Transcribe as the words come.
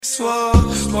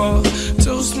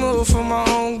Too smooth for my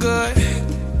own good.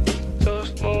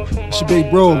 It's your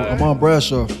big bro. I'm on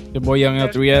Bradshaw. Your boy Young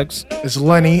L3X. It's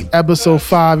Lenny, episode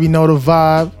 5, you know the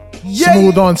vibe. Yeah.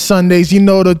 Smooth on Sundays, you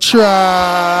know the tribe.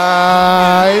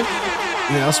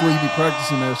 Yeah, that's where you be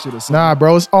practicing that shit or something. Nah,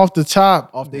 bro, it's off the top.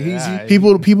 Off the easy.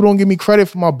 People don't give me credit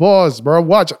for my bars, bro.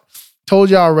 Watch. Told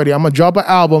y'all already, I'm gonna drop an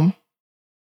album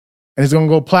and it's gonna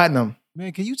go platinum.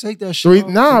 Man, can you take that shit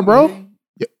off? Nah, bro.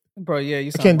 Bro, yeah,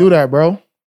 you I can't do that, bro.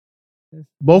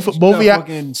 Both of y'all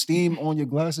fucking steam on your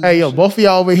glasses. Hey, yo, both of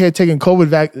y'all over here taking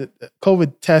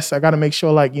COVID tests. I gotta make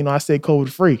sure, like, I stay COVID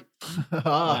free.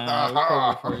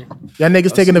 Y'all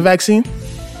niggas taking the vaccine?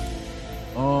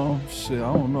 Shit,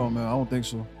 I don't know, man. I don't think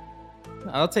so.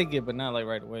 I'll take it, but not like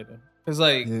right away though. Cause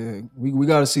like, yeah, we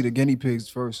gotta see the guinea pigs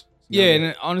first. Yeah,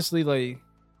 and honestly, like,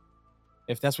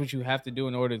 if that's what you have to do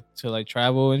in order to like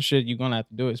travel and shit, you're gonna have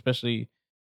to do it, especially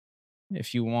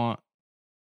if you want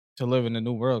to live in the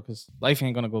new world, because life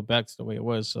ain't gonna go back to the way it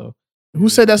was. So, who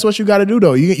said that's what you got to do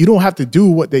though? You don't have to do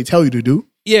what they tell you to do.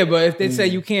 Yeah, but if they say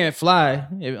you can't fly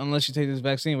unless you take this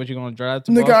vaccine, what you gonna drive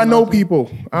to? Nigga, Boston I know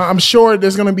people. I'm sure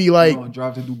there's gonna be like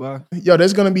drive to Dubai. Yo,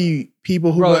 there's gonna be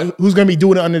people who's gonna be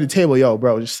doing it under the table. Yo,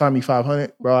 bro, just sign me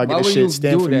 $500, bro. I get the shit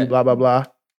stamped for you. Blah blah blah.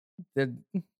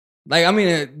 Like, I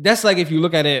mean, that's like if you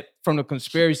look at it from the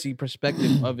conspiracy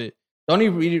perspective of it. The only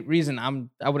reason I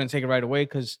wouldn't take it right away,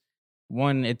 because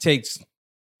one, it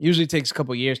usually takes a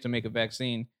couple years to make a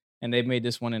vaccine, and they made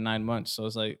this one in 9 months. So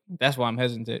it's like, that's why I'm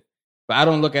hesitant. But I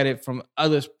don't look at it from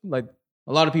others. Like,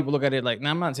 a lot of people look at it like, nah,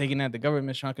 I'm not taking that. The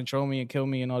government's trying to control me and kill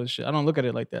me and all this shit. I don't look at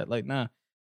it like that. Like, nah,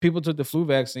 people took the flu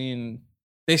vaccine.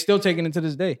 They still taking it to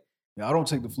this day. Yeah, I don't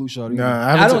take the flu shot either.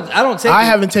 Nah, I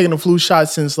haven't taken a flu shot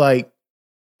since like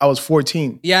I was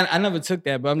 14. Yeah, I never took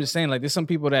that, but I'm just saying, like, there's some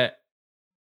people that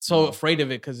so afraid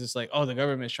of it because it's like, oh, the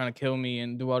government's trying to kill me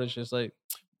and do all this shit. Like,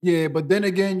 yeah, but then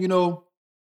again,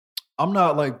 I'm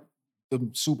not like the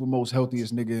super most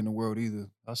healthiest nigga in the world either.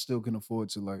 I still can afford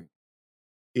to like,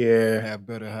 have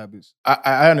better habits.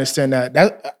 I understand that.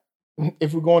 That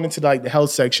if we're going into like the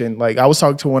health section, like I was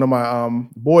talking to one of my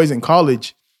boys in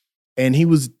college, and he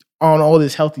was on all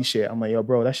this healthy shit. I'm like, yo,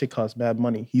 bro, that shit costs bad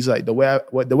money. He's like, the way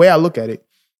I look at it,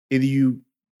 either you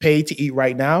pay to eat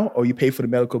right now or you pay for the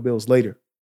medical bills later.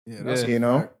 Yeah, that's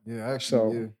Yeah,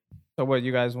 actually. So what,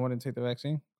 you guys want to take the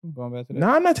vaccine? Going back to that? No,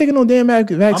 I'm not taking no damn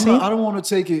vaccine. I don't want to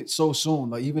take it so soon.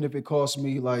 Like, even if it costs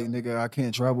me, like, nigga, I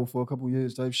can't travel for a couple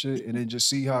years type shit, and then just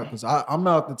see how, because I'm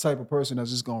not the type of person that's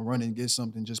just gonna run and get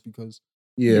something just because.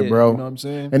 Yeah, bro. You know what I'm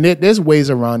saying? And there's ways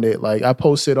around it. Like, I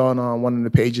posted on one of the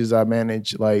pages I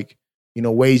manage, like,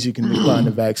 ways you can decline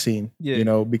the vaccine,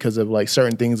 because of like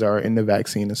certain things are in the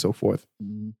vaccine and so forth.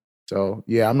 Mm-hmm. So,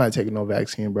 yeah, I'm not taking no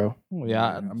vaccine, bro.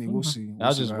 Yeah, I mean, we'll see.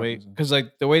 I'll just wait. Because,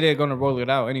 like, the way they're going to roll it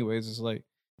out anyways is, like,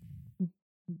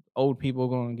 old people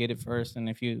going to get it first. And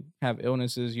if you have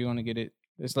illnesses, you're going to get it.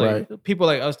 It's like people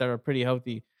like us that are pretty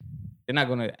healthy, they're not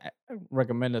going to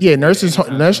recommend us. Yeah,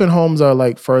 nursing homes are,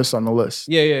 like, first on the list.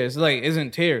 Yeah. It's like, it's in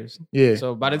tiers. Yeah.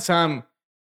 So, by the time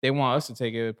they want us to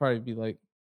take it, it'd probably be, like,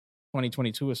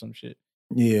 2022 or some shit.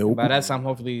 Yeah. And by that time,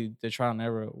 hopefully, the trial and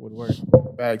error would work.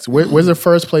 Facts. Where's the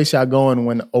first place y'all going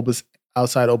when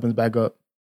outside opens back up?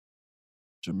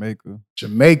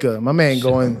 Jamaica. My man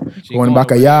going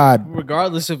backyard.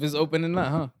 Regardless if it's open or not,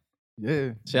 huh?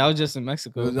 Yeah. See, I was just in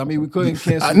Mexico. I mean, we couldn't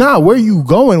cancel. Nah, where you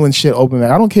going when shit open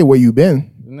back? I don't care where you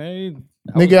been.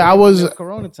 Nigga, I was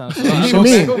Corona time. So what you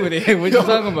mean? What you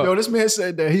talking about? Yo, this man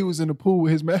said that he was in the pool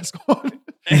with his mask on.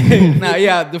 Nah,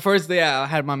 yeah, the first day I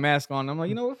had my mask on, I'm like,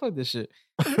 you know what, fuck this shit.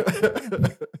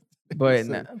 But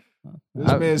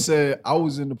this man said I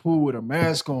was in the pool with a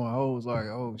mask on. I was like,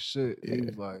 oh shit. He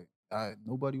was like,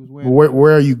 nobody was wearing.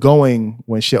 Where are you going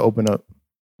when shit open up?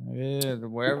 Yeah,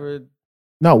 wherever.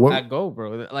 No, I go,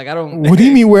 bro. Like, I don't. What do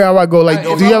you mean where I go? Like,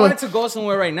 if I wanted to go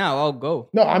somewhere right now, I'll go.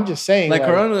 No, I'm just saying. Like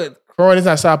Corona's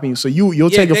not stopping you, so you'll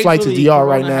take a flight to DR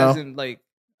right now. Hasn't like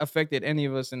affected any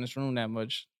of us in this room that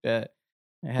much that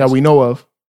we know of.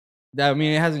 That, I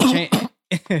mean, it hasn't changed.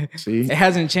 See, it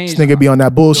hasn't changed. This nigga be on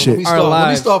that bullshit. When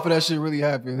we start for that shit really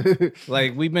happened.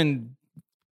 Like, we've been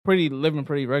living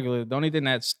pretty regular. The only thing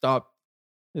that stopped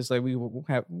is like we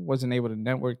wasn't able to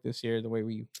network this year the way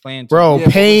we planned to. Bro,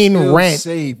 paying rent.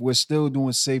 Safe. We're still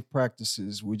doing safe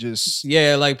practices. We just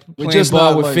like playing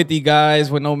ball with 50 guys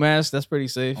with no mask. That's pretty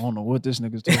safe. I don't know what this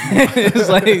nigga's talking about. It's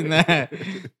like, nah.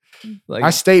 Like, I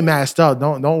stay masked up.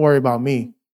 Don't worry about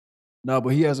me. No, but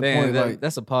he has a point. Like,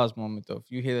 that's a pause moment though.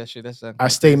 If you hear that shit, that's I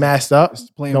stay masked up.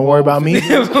 Don't worry about me.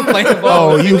 Playing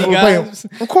ball with 50 guys.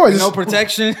 Of course, no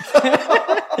protection.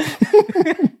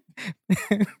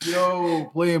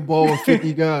 Yo, playing ball with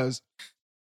 50 guys.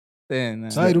 Then,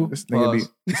 Title. This nigga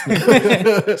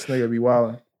Pause. this nigga be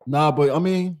wilding. Nah, but I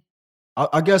mean,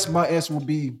 I guess my answer would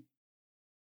be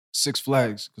Six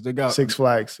Flags because they got Six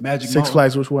Flags. Magic Six Mountain.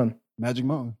 Flags. Which one? Magic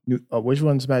Mountain. Which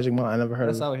one's Magic Mountain? I never heard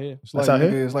That's of it. out here. It's That's like, out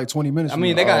here? nigga, it's like 20 minutes. I from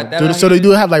mean, now. they got that. So, out so they here. do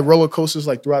have like roller coasters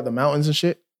like throughout the mountains and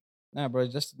shit. Nah, bro,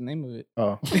 it's just the name of it.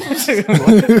 Oh,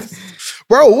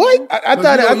 bro, what? I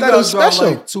thought it was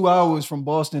special. Like 2 hours from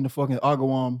Boston to fucking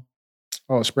Agawam.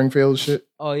 Oh, Springfield shit.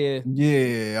 Oh yeah,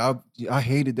 Yeah, I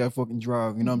hated that fucking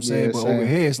drive. You know what I'm saying? Yeah, but same. over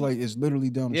here, it's like it's literally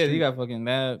down the yeah. street. You got fucking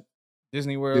Mad,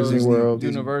 Disney World, Disney World.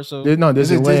 Universal. No,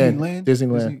 Is it Disneyland.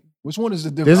 Disneyland. Which one is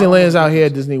the different? Disneyland's out here.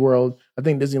 Disney World. I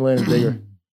think Disneyland is bigger.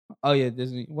 Oh yeah,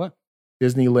 Disney. What?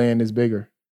 Disneyland is bigger.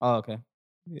 Oh okay.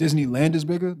 Disneyland is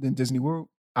bigger than Disney World.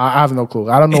 I have no clue.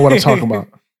 I don't know what I'm talking about.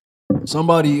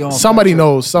 Somebody knows. Somebody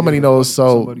knows.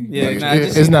 So somebody- Yeah, Like, nah, I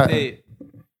just it's seen not. that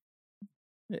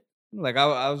like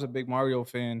I was a big Mario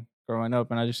fan growing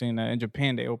up, and I just seen that in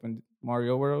Japan they opened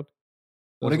Mario World.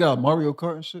 Oh, they got Mario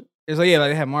Kart and shit. It's like, yeah,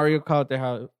 like they have Mario Kart. They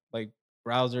have like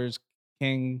Browser's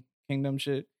Kingdom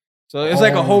shit. So it's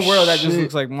like a Oh, whole world that just shit.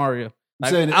 looks like Mario.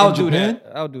 Like, saying in I'll do Japan?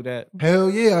 that. I'll do that. Hell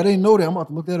yeah, I didn't know that. I'm about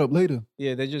to look that up later.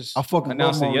 Yeah, they just I fucking love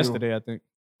announced it Mario. yesterday. I think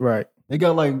right. They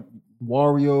got like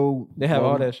Wario. they have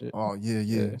all that shit. Oh yeah.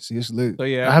 Yeah. See, it's lit. So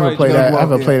yeah, I haven't played gotta that. go I out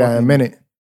haven't there played and that in a fucking- minute.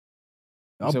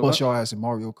 I'll said bust what? your ass in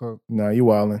Mario Kart. No, you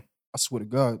wilding. I swear to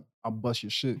God, I'll bust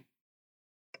your shit.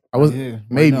 I was Yeah, right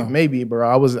maybe, now. maybe, bro.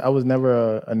 I was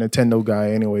never a Nintendo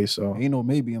guy anyway. So Ain't no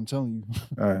maybe. I'm telling you.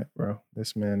 all right, bro.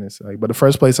 This man is like. But the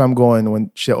first place I'm going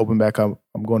when shit open back up,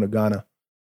 I'm going to Ghana.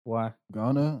 Why?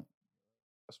 Ghana,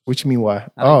 What you mean? Why?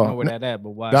 I don't know where that at,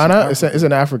 but why? Ghana. It's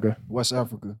in Africa. West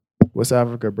Africa. West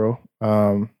Africa, bro.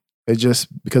 It's just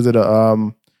because of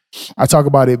the I talk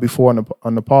about it before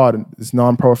on the pod. It's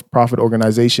non-profit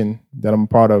organization that I'm a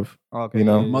part of. Okay, you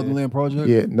know, Motherland Project.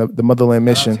 Yeah, the Motherland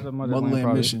Shout out Mission. to the Motherland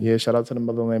Project. Mission. Yeah, shout out to the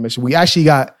Motherland Mission. We actually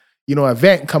got, an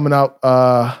event coming up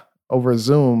over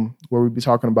Zoom where we'll be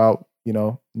talking about,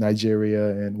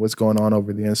 Nigeria and what's going on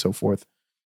over there and so forth.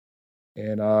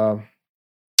 And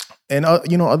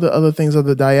other things of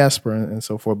the diaspora and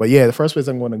so forth. But yeah, the first place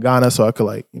I'm going to Ghana so I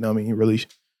could really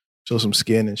show some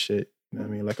skin and shit. You know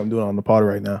what I mean? Like I'm doing on the pod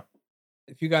right now.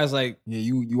 If you guys like, Yeah,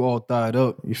 you all thied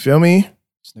up. You feel me?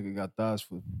 This nigga got thighs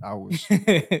for hours,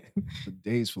 yeah, for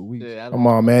days, for weeks. I Come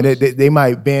on, man. They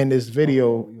might ban this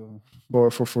video Yo,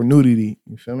 for nudity.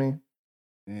 You feel me?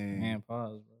 damn. Man,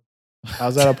 pause, bro.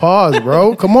 How's that a pause,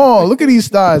 bro? Come on, look at these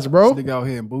thighs, bro. This nigga out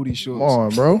here in booty shorts. Come on,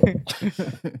 bro.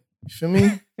 You feel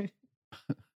me?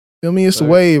 Feel me? It's the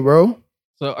way, bro.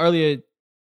 So earlier,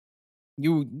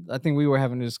 I think we were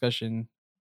having a discussion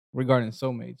regarding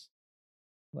soulmates.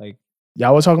 Like,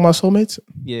 Y'all was talking about soulmates?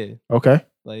 yeah, Okay.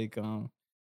 like,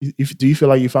 Do you feel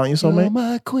like you found your You're soulmate?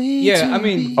 my queen Yeah, to I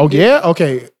mean- be. Oh, yeah?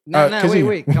 Okay. nah, continue.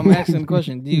 wait. I'm asking the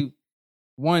question. Do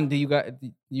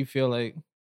you feel like,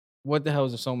 what the hell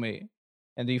is a soulmate?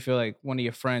 And do you feel like one of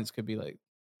your friends could be like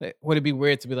would it be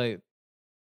weird to be like,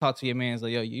 talk to your man's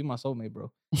like, yo, you my soulmate,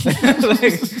 bro? Yo,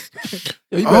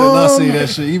 you better not say Um, that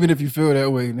shit, even if you feel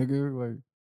that way, nigga. Like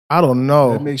I don't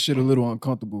know. that makes shit a little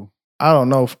uncomfortable. I don't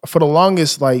know. For the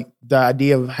longest, like, the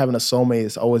idea of having a soulmate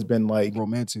has always been like,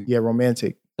 Romantic. yeah,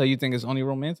 romantic. So you think it's only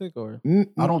romantic, or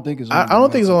I don't think it's. I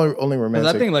don't think it's only because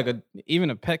romantic. I think like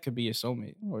even a pet could be your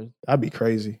soulmate, or That'd be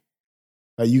crazy.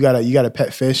 Like you got a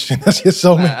pet fish, and that's your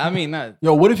soulmate. I mean not.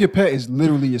 Yo, what if your pet is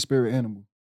literally your spirit animal?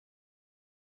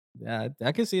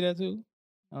 I can see that too.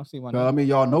 I don't see why I not. mean,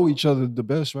 y'all know each other the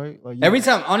best, right? Like Every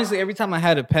time I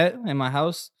had a pet in my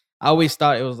house, I always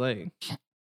thought it was like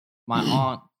my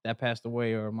aunt that passed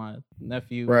away, or my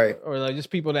nephew, Right. or like just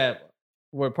people that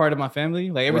were part of my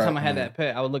family. Like every Right, time I had yeah. that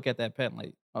pet, I would look at that pet and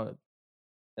like, oh,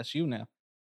 that's you now.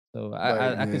 So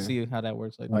Right, I can yeah. see how that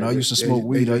works. Like when Like, I used to they- smoke they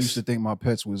weed, I just- used to think my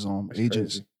pets was That's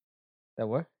agents, crazy. that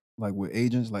what? like with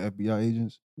agents, like FBI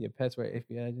agents. Yeah, pets were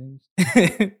FBI agents.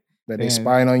 That they Damn.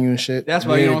 spying on you and shit. That's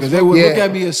why you don't. because they smoke. would look Yeah.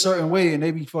 at me a certain way and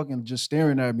they be fucking just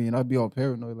staring at me, and I'd be all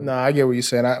paranoid. Like, Nah, I get what you're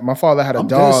saying. My father had a I'm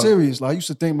dead dog. serious. Like I used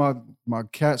to think my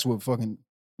cats were fucking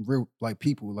real, like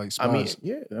people, like I mean, spies.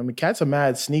 yeah. I mean, cats are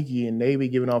mad sneaky, and they be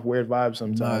giving off weird vibes Nah,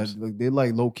 sometimes. like, they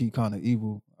like low key kind of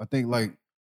evil. I think like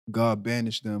God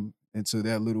banished them into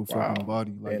that little fucking Wow.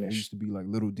 body. Like it Banished. used to be like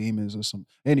little demons or something.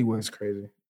 Anyway, It's crazy.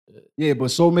 yeah, but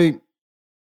soulmate,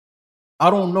 I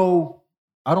don't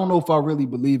know if I really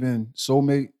believe in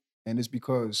soulmate, and it's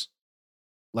because,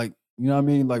 like, you know what I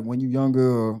mean? Like when you're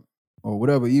younger or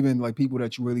whatever, even like people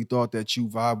that you really thought that you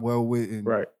vibe well with, and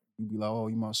Right. you be like, oh,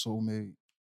 you my soulmate.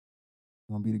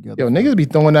 We're gonna be together. Yo, forever. niggas be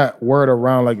throwing that word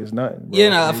around like it's nothing. Bro. Yeah,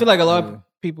 no, I feel like a lot Yeah. of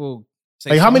people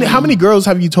say Like how many soulmate. girls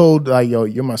have you told like, yo,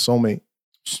 you're my soulmate?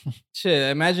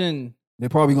 Shit, imagine They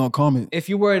probably gonna comment. if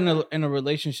you were in a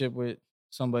relationship with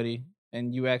somebody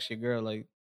and you asked your girl, like,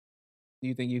 do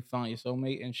you think you found your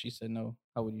soulmate? And she said no.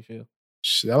 How would you feel?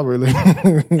 Shit, that'll really.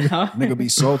 Huh? Nigga be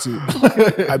salty.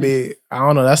 I mean, I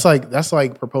don't know. That's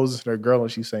like proposing to their girl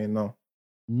and she's saying no.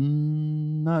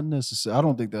 Not necessarily. I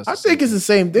don't think that's. I think it's the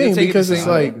same You thing take it because the it's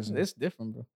same like way. It's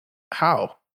different, bro.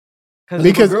 how. Because If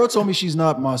a because- girl told me she's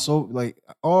not my soul, like,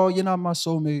 oh, you're not my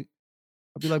soulmate.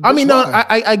 I'd be like, I mean, bitch, no, why?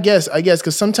 I guess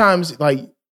because sometimes like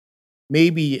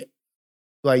maybe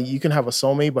like you can have a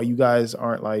soulmate, but you guys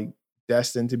aren't like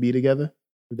destined to be together.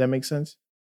 If that makes sense.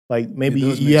 Like maybe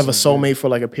does you make have a sense, yeah. soulmate for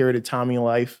like a period of time in your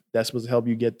life that's supposed to help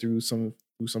you get through some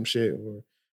shit, or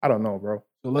I don't know, bro.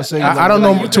 So let's say I don't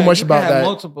know too much about have that.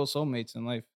 multiple soulmates in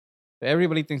life. But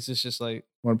everybody thinks it's just like,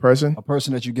 One person. a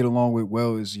person that you get along with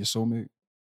well is your soulmate.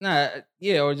 nah,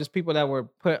 yeah, or just people that were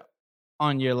put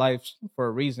on your life for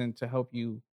a reason to help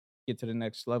you get to the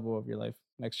next level of your life,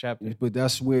 next chapter. But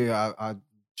that's where I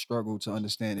struggle to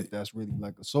understand if that's really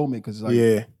like a soulmate because like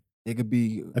Yeah, it could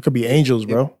be. that could be angels,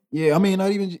 bro. Yeah, I mean, not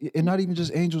even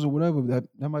just angels or whatever.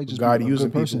 That might just God be a using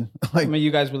good person. I like, mean, you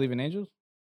guys believe in angels?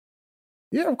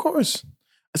 Yeah, of course.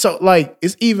 So like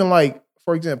it's even like,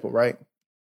 for example, right?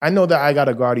 I know that I got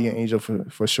a guardian angel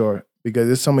for sure because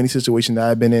there's so many situations that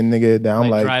I've been in, nigga, that I'm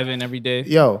like driving every day.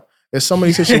 yo, there's so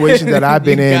many situations that I've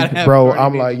been You in, gotta have bro. guardian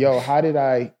I'm like, angel. yo, how did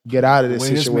I get out of this The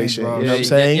way this man situation? drives. You know what I'm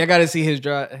saying? I gotta see his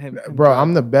drive. Bro,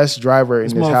 I'm the best driver in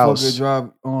this this motherfucker house.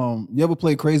 drive. You ever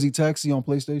play Crazy Taxi on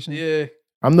PlayStation? Yeah.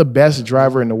 I'm the best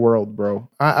driver in the world, bro.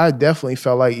 I definitely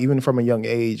felt like, even from a young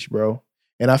age, bro.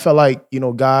 And I felt like,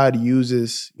 God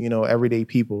uses, everyday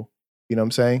people. You know what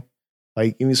I'm saying?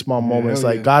 Like, even small Yeah, moments, hell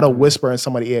like yeah. God will whisper in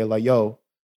somebody's ear, like, yo,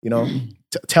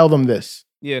 tell them this.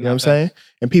 Yeah. You know what I'm saying?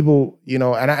 And people, and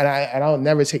I'll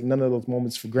never take none of those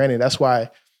moments for granted. That's why,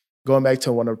 going back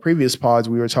to one of the previous pods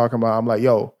we were talking about, I'm like,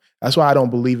 yo, that's why I don't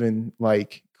believe in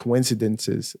like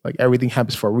coincidences. Like everything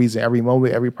happens for a reason. Every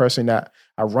moment, every person that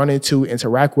I run into,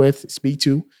 interact with, speak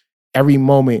to, every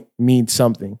moment means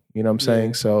something. You know what I'm saying?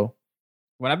 Yeah. So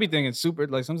When I be thinking super,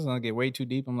 like sometimes I get way too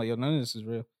deep. I'm like, yo, none of this is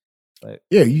real. Like,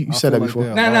 yeah, you I said feel that like before.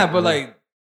 that. nah, lot, but bro. like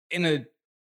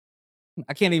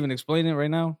I can't even explain it right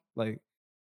now. Like,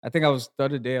 I think the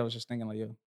other day I was just thinking like,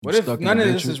 yo, what if stuck in none the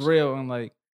of this is matrix. real and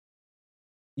like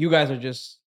you guys are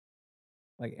just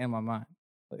like in my mind?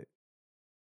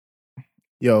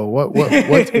 Yo,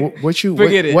 what you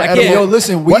Forget it. What I can't. edible, Yo,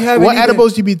 listen, we what haven't what even,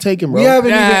 edibles you be taking, bro? we haven't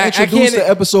Nah, even I introduced can't- the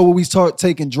episode where we start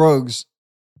taking drugs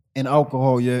and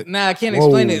alcohol yet. Nah, I can't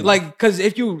explain it. Whoa. Like, because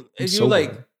if you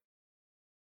sober.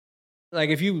 like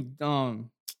if you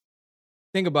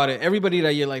think about it, everybody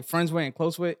that you're like friends with and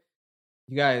close with,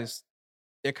 you guys,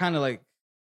 they're kind of like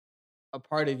a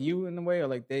part of you in a way, or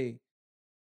like they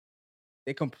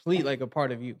complete like a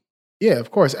part of you. Yeah,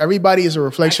 of course. Everybody is a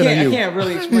reflection of I you. can't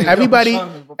really explain it. Everybody-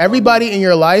 Everybody in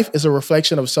your life is a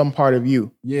reflection of some part of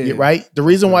you. Yeah. Right? The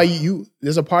reason why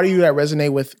there's a part of you that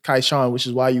resonate with Kai Sean, which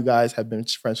is why you guys have been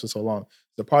friends for so long.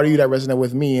 The part of you that resonate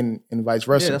with me and vice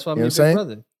versa. Yeah, that's why I'm you know your what I'm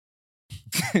big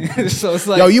saying? brother. So it's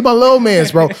like, Yo, you my little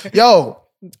mans, bro. Yo,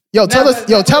 tell us,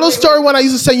 tell the story when I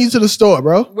used to send you to the store,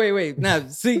 bro. wait. Now,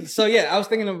 see, so yeah, I was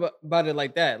thinking about it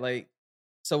like that. Like,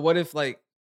 so what if like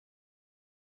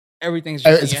everything's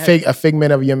just It's in your head? a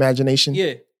figment of your imagination.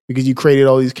 Yeah, Because you created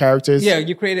all these characters. yeah.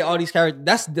 You created all these characters.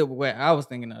 That's the way I was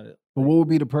thinking of it. But what would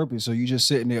be the purpose? So you just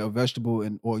sitting there, a vegetable,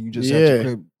 or you just at Yeah. your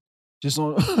crib, just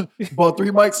on bought 3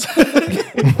 mics.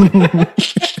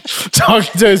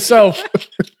 Talking to himself.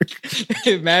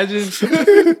 Imagine.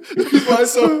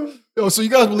 Yo, so you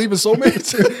guys believe in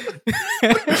soulmates?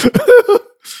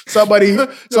 somebody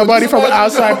just from an imagine,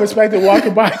 outside yo. perspective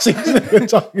walking by seeing this nigga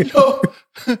talking. Yo,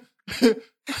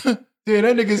 damn,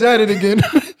 that nigga's at it again.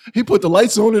 He put the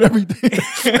lights on and everything.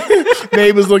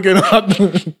 Neighbors looking up.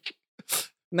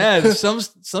 Nah,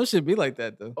 some should be like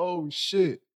that though. Oh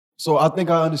shit. So I think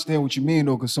I understand what you mean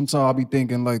though, because sometimes I'll be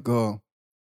thinking like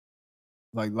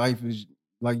life is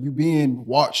like you being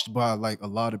watched by like a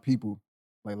lot of people.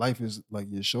 Like life is like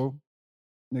your show,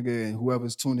 nigga, and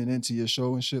whoever's tuning into your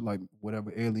show and shit, like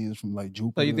whatever aliens from like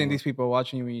Jupiter. So you think or- these people are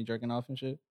watching you when you're jerking off and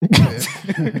shit?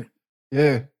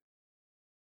 Yeah.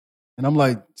 And I'm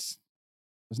like,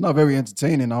 it's not very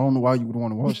entertaining. I don't know why you would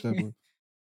want to watch that, but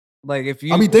Like if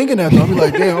you, I be thinking that though. I be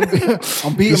like, damn,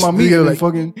 I'm beating This my meat nigga and like-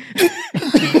 fucking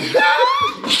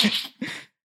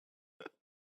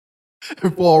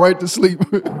and fall right to sleep.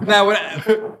 nah, when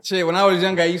I was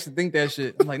younger, I used to think that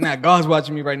shit. I'm like, nah, God's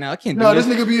watching me right now. I can't do No, this.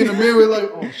 this nigga be in the mirror like,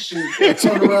 oh shit,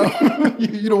 turn around.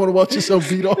 you don't want to watch yourself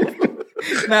beat off.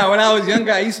 Nah, when I was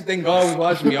younger, I used to think God was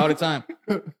watching me all the time.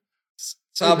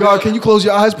 So Hey, I'll be God, like- can you close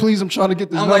your eyes, please? I'm trying to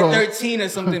get this I'm nut like off. 13 or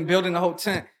something, building a whole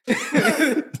tent.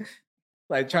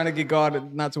 Like trying to get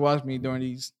God not to watch me during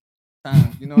these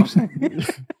times. You know what I'm saying?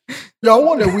 Yo, I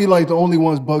wonder if we like the only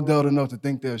ones bugged out enough to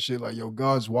think that shit. Like, yo,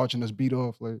 God's watching us beat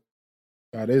off. Like,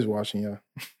 God is watching y'all.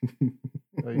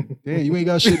 damn, you ain't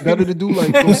got shit better to do.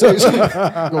 Like, go save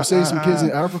some kids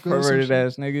in Africa. or some Perverted shit.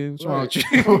 ass nigga. What's wrong with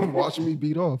Right. you? Watching me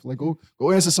beat off. Like, go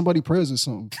answer somebody prayers or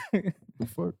something. The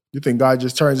fuck? You think God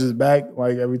just turns his back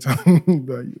like every time?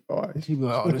 Like, all right. He be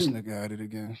like, oh, this nigga at it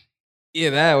again. Yeah,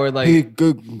 that or like Hey,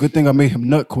 good thing I made him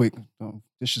nut quick.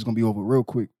 This shit's gonna be over real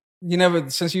quick. you never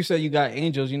since you said you got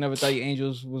angels, you never thought your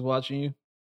angels was watching you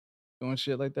doing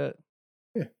shit like that.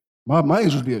 My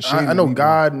angels be ashamed. I of know me, bro.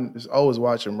 God is always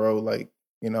watching, bro. Like,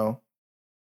 you know,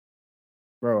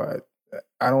 bro,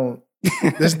 I don't,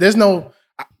 there's no,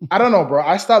 I don't know, bro.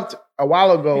 I stopped a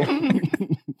while ago.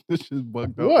 This shit's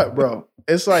bugged up. What, bro?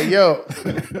 It's like, yo,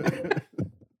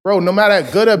 bro, no matter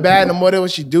good or bad, no matter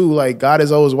what you do, like, God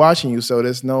is always watching you. So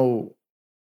there's no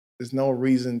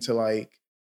reason to like,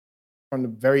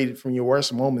 from your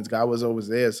worst moments, God was always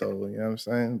there. So, you know what I'm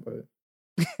saying?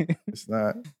 But it's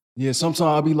not. Yeah, sometimes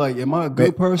I'll be like, am I a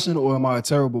good person or am I a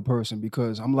terrible person?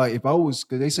 Because I'm like, because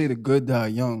they say the good die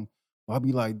young, I'll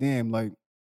be like, damn, like,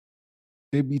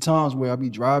 there'd be times where I'll be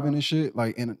driving and shit,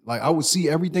 like, and like I would see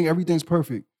everything's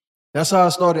perfect. That's how I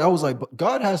started. I was like, but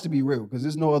God has to be real because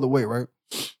there's no other way, right?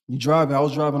 I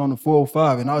was driving on the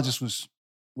 405 and I just was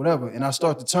whatever. And I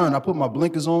start to turn. I put my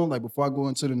blinkers on, like before I go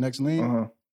into the next lane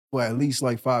for at least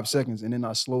like 5 seconds. And then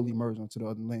I slowly merge onto the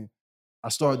other lane. I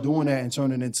started doing that and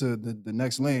turning into the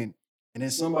next lane. And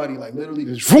then somebody like literally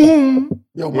just, boom,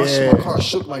 yo, my car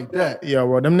shook like that. Yo,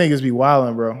 bro, them niggas be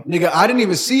wilding, bro. Nigga, I didn't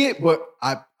even see it, but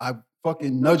I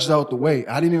fucking nudged out the way.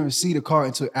 I didn't even see the car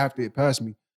until after it passed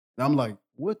me. And I'm like,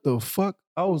 what the fuck?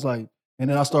 I was like, and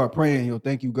then I started praying, yo,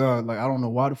 thank you, God. Like, I don't know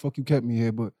why the fuck you kept me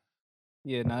here, but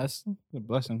Yeah, nah, that's a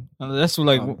blessing. That's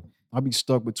like I'll be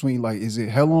stuck between like, is it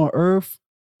hell on earth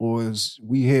or is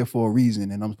we here for a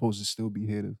reason and I'm supposed to still be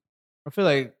here to I feel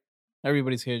like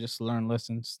everybody's here just to learn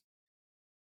lessons.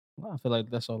 Well, I feel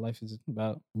like that's all life is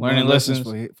about. Learning lessons.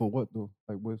 for what though?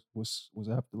 Like what's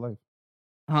afterlife?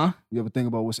 Huh? You ever think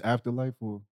about what's afterlife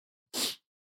or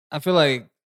I feel like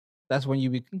that's when you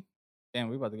be. Damn,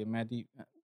 we about to get mad deep.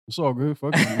 it's all good.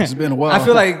 Fuck it. It's been a while. I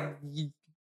feel like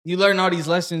you learn all these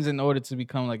lessons in order to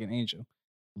become like an angel.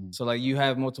 Mm. So like you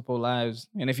have multiple lives,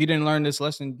 and if you didn't learn this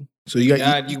lesson, So you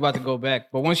you about to go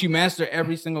back. But once you master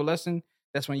every single lesson,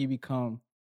 that's when you become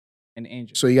an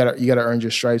angel. So you gotta earn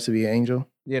your stripes to be an angel.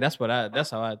 Yeah, that's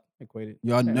how I equate it.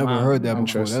 Yo, I Okay, never wow. heard that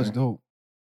before. That's Interesting. dope.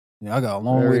 Yeah, I got a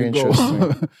long Very way to go.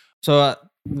 interesting. So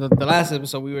the last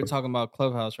episode we were talking about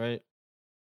Clubhouse, right?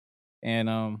 And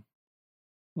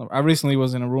I recently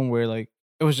was in a room where like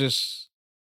it was just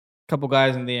a couple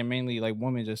guys in there, mainly like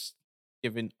women, just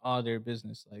giving all their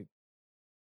business, like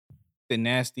the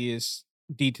nastiest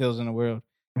details in the world.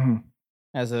 Mhm.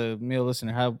 As a male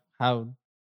listener, how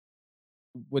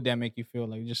would that make you feel?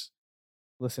 Like just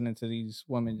listening to these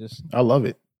women, just I love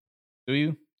it. do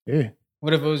you? Yeah,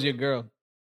 What if it was your girl?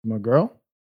 my girl.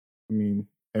 I mean,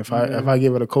 if I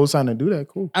give it a cosign to do that,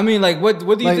 cool. I mean, like what do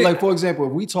you think? like for example,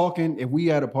 if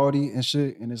we at a party and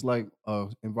shit, and it's like a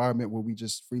environment where we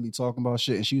just freely talking about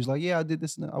shit, and she was like, "Yeah, I did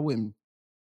this," and that," I wouldn't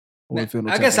feel no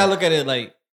I type guess of I way. look at it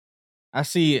like I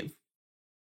see it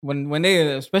when they,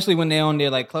 especially when they're on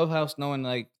their like Clubhouse, knowing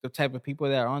like the type of people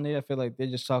that are on there. I feel like they're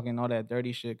just talking all that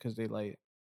dirty shit because they like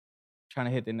trying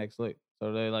to hit the next lick.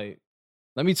 So they're like,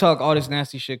 let me talk all this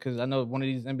nasty shit because I know one of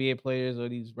these NBA players or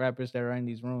these rappers that are in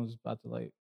these rooms is about to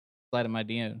like slide in my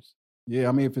DMs. Yeah,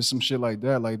 I mean, if it's some shit like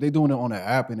that, like they doing it on an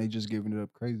app and they just giving it up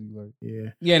crazy, like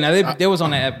Yeah, Yeah, now they was on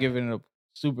the app giving it up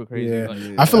super crazy. Yeah. Like,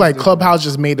 yeah, I feel like that's different. Clubhouse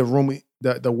just made the room,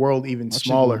 the world even My chick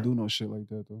smaller. wouldn't do no shit like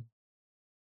that though.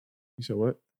 You said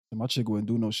what? My chick wouldn't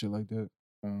do no shit like that.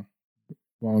 Go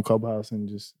on Clubhouse and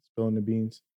just spilling the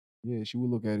beans. Yeah, she would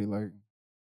look at it like,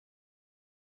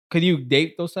 could you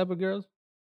date those type of girls?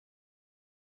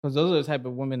 Because those are the type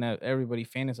of women that everybody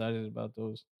fantasizes about.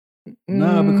 Those.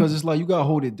 nah, because it's like you gotta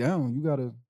hold it down. You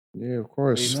gotta. yeah, of They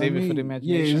course. You know save what it I for the mean?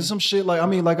 imagination. Yeah, there's some shit like, I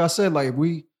mean, like I said, like if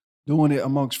we doing it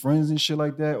amongst friends and shit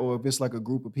like that, or if it's like a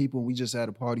group of people and we just at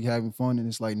a party having fun and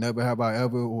it's like never have I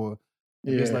ever, or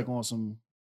if it's Yeah. like on some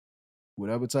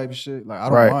whatever type of shit, like I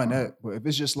don't Right. mind that. But if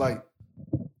it's just like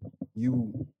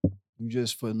you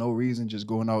just for no reason just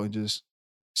going out and just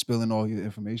spilling all your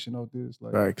information out there, it's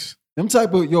like Facts. them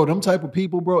type of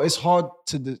people, bro. It's hard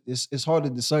to it's hard to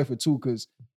decipher too, because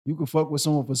you can fuck with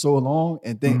someone for so long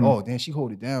and think, Mhm. oh, damn, she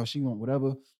hold it down. She want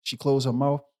whatever. She close her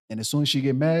mouth, and as soon as she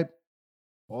get mad,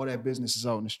 all that business is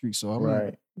out in the street. So I mean,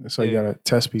 Right. So you gotta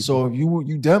test people. so if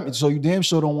you damn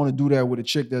sure don't want to do that with a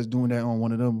chick that's doing that on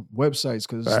one of them websites,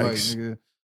 because it's Facts. like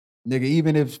nigga,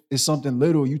 even if it's something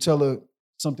little, you tell her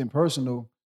something personal,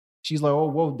 she's like, oh,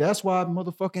 well, that's why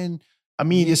motherfucking I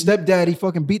mean, your stepdaddy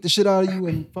fucking beat the shit out of you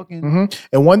and fucking mhm.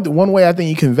 And one way I think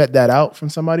you can vet that out from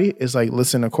somebody is like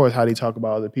listen, of course, how they talk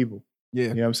about other people. yeah.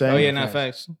 You know what I'm saying? Oh yeah, not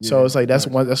facts. So Yeah, it's like that's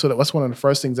facts. one of the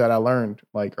first things that I learned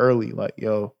like early. Like,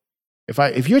 yo,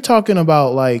 if you're talking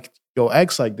about like your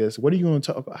ex like this, what are you gonna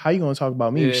talk? How you gonna talk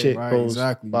about me? Yeah, Shit right, goes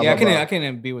exactly. blah, Yeah, blah, blah. I can't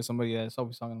even be with somebody that's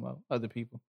always talking about other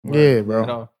people. Yeah, At bro.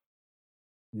 all.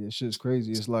 Yeah, shit's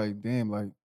crazy. It's like, damn, like,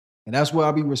 and that's what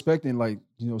I be respecting, like,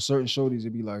 certain shorties, it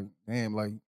be like, damn,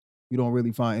 like, you don't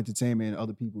really find entertainment in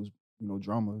other people's,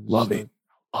 drama. It's Love just it.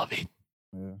 Love it. Like,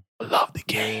 yeah. I love the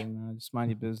Yeah, game. nah, just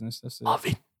mind your business. That's it. Love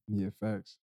it. Yeah,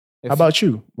 facts. How about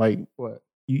you? Like what?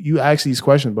 you ask these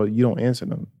questions, but you don't answer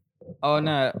them. Oh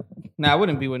nah, I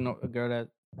wouldn't be with a girl that.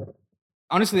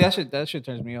 Honestly, that shit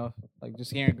turns me off. Like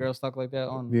just hearing girls talk like that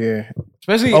on, Yeah.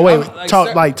 especially. Oh wait, like,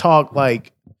 talk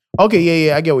like. Okay,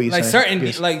 yeah, I get what you're like saying. certain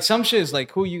Yes. like some shit is like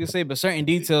cool you can say, but certain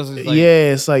details is like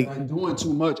yeah, it's like Like, doing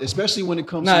too much, especially when it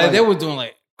comes nah, to, like, they were doing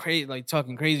like crazy, like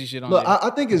talking crazy shit on look, there. I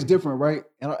think it's different, right?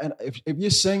 And if you're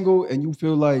single and you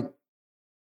feel like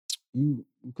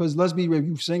because let's be real, if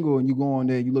you single and you go on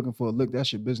there, you looking for a lick,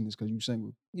 that's your business because you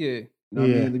single. Yeah, You know what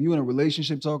I Yeah. mean? If you in a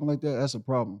relationship talking like that, that's a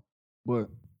problem. But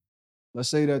let's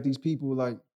say that these people,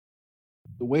 like,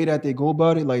 the way that they go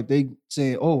about it, like they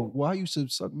saying, oh, well, I used to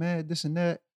suck mad, this and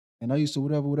that, and I used to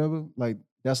whatever. Like,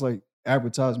 that's like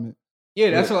advertisement. yeah,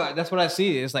 that's what I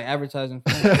see. It's like advertising.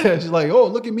 It's like, oh,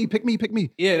 look at me, pick me.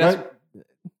 Yeah, that's right?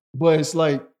 But it's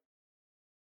like,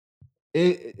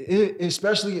 it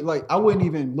especially, like, I wouldn't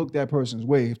even look that person's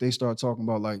way if they start talking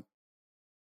about, like,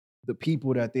 the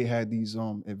people that they had these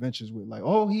adventures with. Like,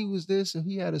 oh, he was this and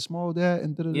he had a small that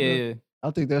and da-da-da-da. yeah.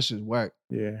 I think that's just whack.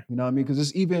 yeah. You know what I mean? Because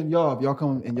it's even y'all, if y'all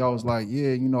come and y'all was like,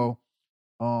 yeah,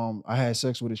 I had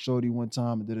sex with a shorty one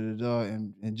time and da-da-da-da,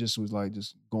 and just was like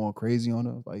just going crazy on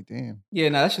her. Like, damn. Yeah,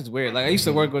 no, that shit's weird. Like I used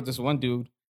to work with this one dude.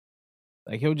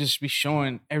 Like he'll just be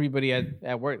showing everybody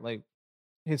at work like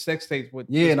his sex tapes with.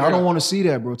 Yeah, this and I don't girl. want to see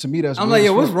that, bro. To me, that's I'm weird like, as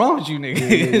yo, what's fuck. wrong with you, nigga? Yeah,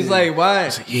 yeah, It's yeah. like, why?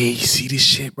 It's like, yeah, you see this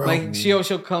shit, bro. Like she'll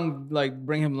come like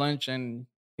bring him lunch and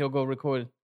he'll go record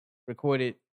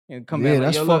it and come Yeah, back. Like,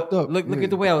 that's yo, fucked look, up. Look Yeah. at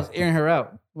the way I was airing her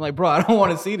out. I'm like, bro, I don't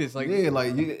want to see this. Like, yeah,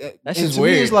 like that's and just to me,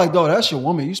 weird. it's like, dog, that's your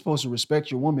woman. You're supposed to respect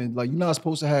your woman. Like, you're not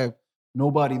supposed to have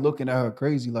nobody looking at her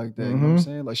crazy like that. You know what I'm Mhm.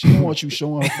 saying? Like, she don't want you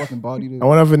showing her fucking body. I To,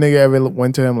 wonder if a nigga ever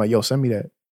went to him like, yo, send me that.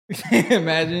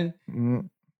 imagine. Mhm.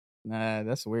 Nah,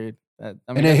 that's weird. I mean,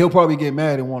 and then he'll probably get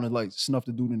mad and want to like snuff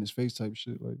the dude in his face type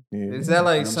shit. Like, Yeah. is that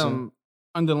like what I'm saying? some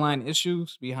underlying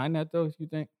issues behind that though? You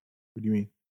think? What do you mean?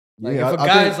 Like yeah, if a I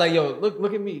guy's think- like, yo,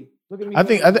 look at me. Look at me. I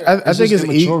think look at her. I think just it's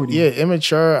immaturity.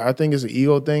 immature. I think it's an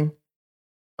ego thing.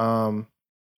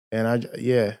 And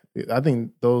I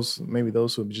think those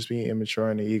would just be immature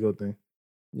and the ego thing.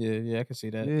 Yeah, I can see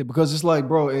that. yeah, because it's like,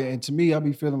 bro, and to me, I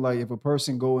be feeling like if a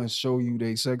person go and show you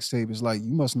their sex tape, it's like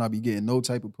you must not be getting no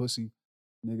type of pussy,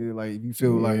 nigga. Like, if you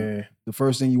feel like Yeah. the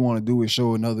first thing you want to do is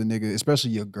show another nigga,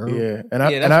 especially your girl. Yeah,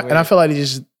 and Yeah, I that's feel like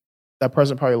that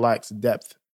person probably lacks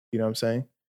depth. You know what I'm saying?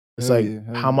 It's Hell like yeah,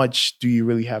 hell how yeah. much do you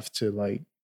really have to like,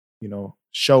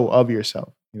 show of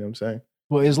yourself? You know what I'm saying?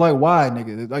 But it's like, why,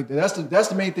 nigga? Like, that's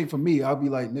the main thing for me. I'll be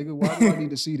like, nigga, why do I need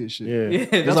to see this shit? Yeah. Yeah,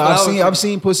 It's that's like, what I was I've thinking.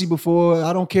 seen pussy before.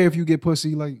 I don't care if you get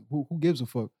pussy. Like, who gives a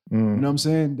fuck? You Mm. know what I'm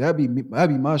saying? That'd be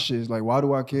my shit. It's like, why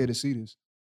do I care to see this?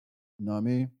 You know what I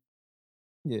mean?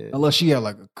 Yeah. Unless she had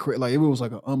like like it was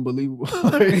like an unbelievable.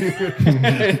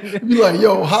 Be like,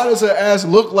 yo, how does her ass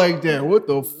look like that? What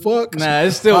the fuck? Nah,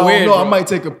 it's still I don't weird. know. I bro. might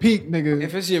take a peek, nigga.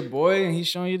 If it's your boy and he's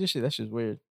showing you this shit, that's just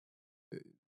weird.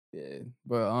 Yeah,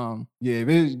 but Yeah, if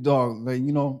it's dog, like, I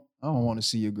don't want to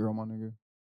see your girl, my nigga.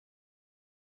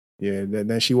 Yeah.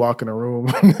 Then she walk in the room.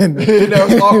 That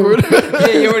was awkward.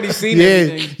 yeah, you already seen Yeah,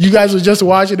 everything. you guys was just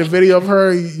watching the video of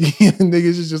her. Niggas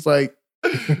is just like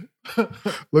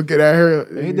looking at her.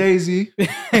 Hey, Daisy. Nah,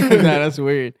 that's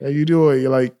weird. How you doing?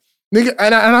 You're like, nigga,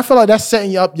 and I feel like that's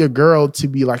setting up your girl to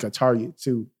be like a target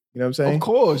too. You know what I'm saying? Of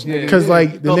course, Yeah. nigga. Because Yeah.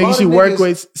 like the A lot niggas of you work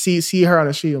niggas- with see her on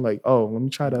the street and like, oh, let me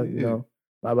try to, Yeah.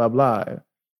 blah blah blah.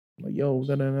 Like,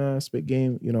 yo, spit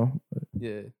game,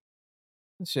 Yeah.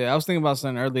 Shit, I was thinking about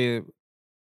something earlier.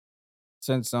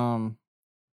 Since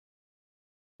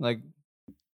like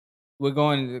we're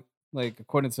going like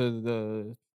according to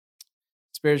the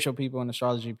spiritual people and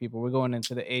astrology people, we're going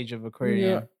into the age of Aquarium,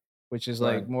 Yeah. which is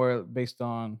Right. like more based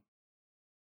on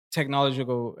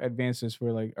technological advances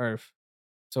for like Earth.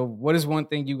 So, what is one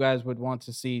thing you guys would want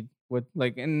to see with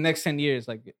like in the next 10 years,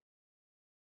 like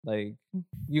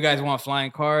you guys want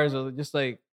flying cars or just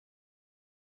like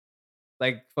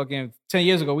fucking 10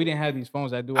 years ago, we didn't have these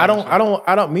phones that do. I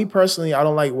don't. Me personally, I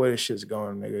don't like where this shit's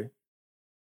going, nigga.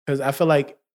 Because I feel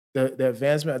like the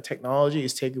advancement of technology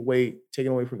is taken away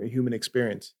from the human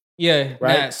experience. Yeah,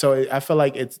 right. So I feel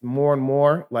like it's more and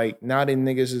more like now that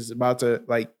niggas is about to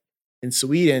like in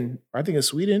Sweden, I think in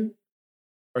Sweden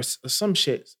or some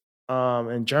shit,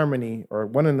 in Germany or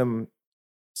one of them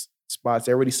spots,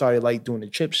 they already started like doing the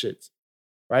chip shits,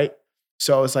 right?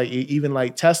 So it's like even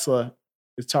like Tesla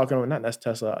is talking about, not that's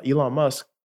Tesla, Elon Musk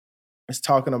is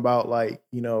talking about like,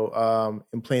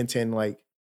 implanting like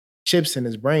chips in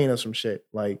his brain or some shit.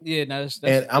 Like, yeah,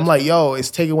 and I'm like, yo,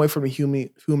 it's taken away from the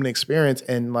human experience.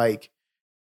 And like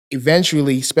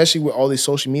eventually, especially with all this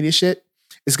social media shit,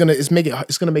 it's gonna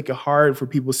make it hard for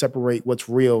people to separate what's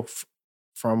real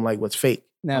from like what's fake.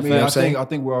 Now, I mean, I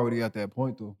think we're already at that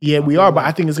point though. Yeah, we are, but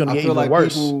I think it's gonna get even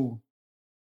worse. People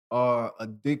are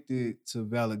addicted to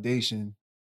validation,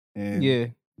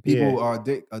 and people are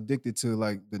addicted to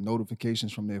like the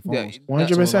notifications from their phones.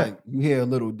 100%. So, like, you hear a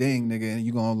little ding, nigga, and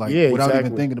you gonna like without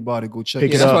even thinking about it, go check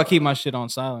it out. That's why I keep my shit on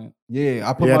silent. Yeah,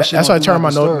 I put my shit. That's on why I turn my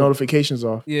disturb. notifications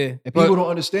off. Yeah, and people don't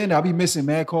understand that. I be missing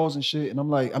mad calls and shit, and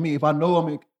I'm like, I mean, if I know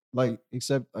I'm like,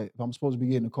 except like, if I'm supposed to be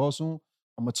getting a call soon,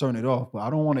 I'm gonna turn it off. But I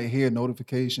don't want to hear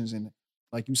notifications and,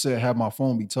 like you said, have my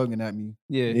phone be tugging at me.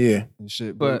 Yeah, and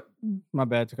shit. But my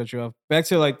bad to cut you off. Back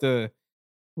to like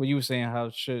what you were saying,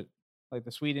 how shit, like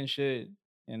the Sweden shit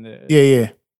and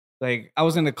the like I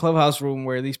was in the clubhouse room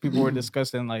where these people were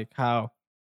discussing like how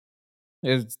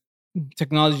there's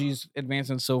technology's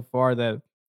advancing so far that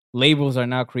labels are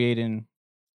now creating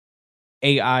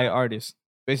AI artists.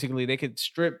 Basically, they could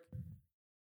strip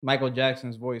Michael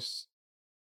Jackson's voice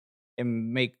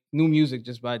and make new music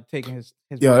just by taking his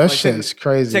Yo, that shit is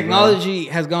crazy. Technology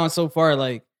has gone so far,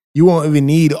 like you won't even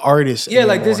need artists. Yeah,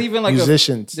 anymore. like there's even like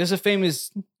musicians. There's a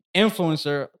famous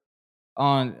influencer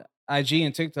on IG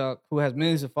and TikTok who has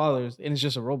millions of followers, and it's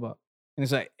just a robot, and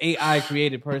it's like AI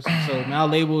created person. So now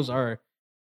labels are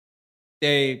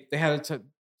they have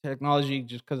technology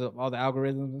just because of all the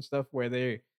algorithms and stuff where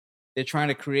they're trying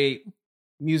to create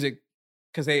music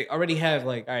because they already have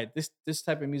like, all right, this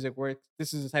type of music works.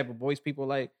 This is the type of voice people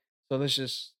like. So let's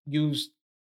just use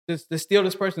let's steal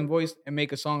this person's voice and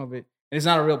make a song of it. And it's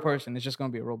not a real person. It's just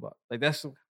gonna be a robot. Like that's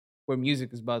where music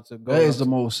is about to go. That is the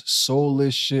most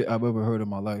soulless shit I've ever heard in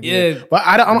my life. Yeah, but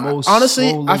I don't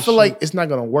honestly. I feel like it's not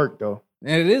gonna work though.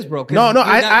 And it is, bro. No.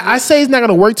 I say it's not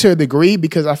gonna work to a degree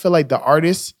because I feel like the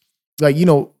artists, like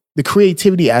the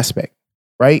creativity aspect,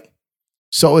 right?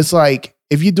 So it's like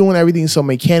if you're doing everything so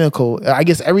mechanical, I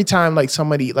guess every time like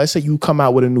somebody, let's say you come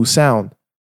out with a new sound,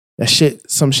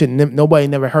 some shit nobody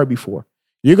never heard before,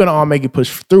 you're gonna all make it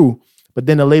push through. But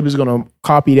then the label's gonna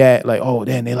copy that, like, oh,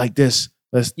 damn, they like this.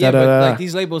 But like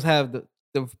these labels have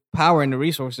the power and the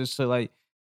resources to like,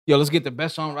 yo, let's get the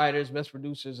best songwriters, best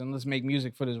producers, and let's make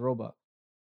music for this robot.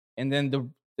 And then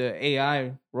the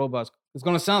AI robots, it's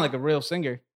gonna sound like a real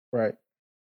singer, right?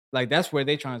 Like that's where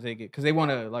they trying to take it because they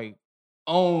want to like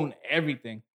own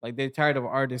everything. Like they're tired of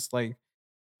artists like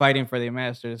fighting for their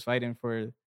masters, fighting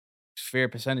for fair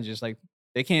percentages. Like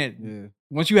they can't. Yeah.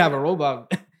 Once you have a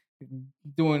robot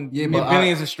doing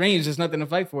billions of streams, there's nothing to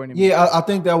fight for anymore. Yeah, I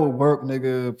think that would work,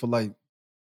 nigga. For like,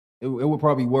 it would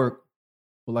probably work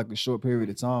for like a short period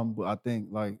of time. But I think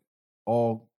like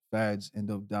all fads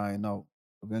end up dying out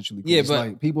eventually. Yeah, but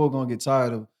like people are gonna get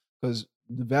tired of because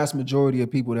the vast majority of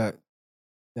people that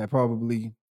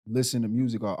probably listen to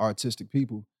music are artistic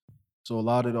people. So a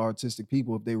lot of the artistic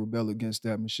people, if they rebel against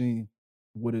that machine,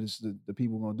 what is the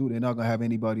people gonna do? They're not gonna have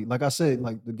anybody. Like I said,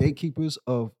 like the gatekeepers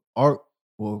of art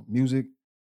or music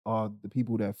are the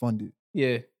people that fund it.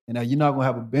 Yeah. And now you're not gonna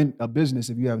have a business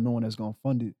if you have no one that's gonna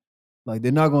fund it. Like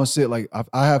they're not gonna sit like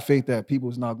I have faith that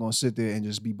people's not gonna sit there and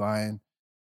just be buying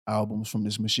albums from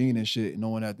this machine and shit,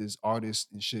 knowing that there's artists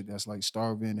and shit that's like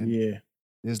starving and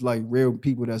there's like real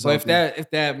people that's. But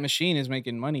if that machine is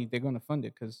making money, they're gonna fund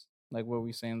it because like what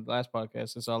we saying in the last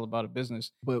podcast, it's all about a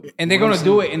business. And they're gonna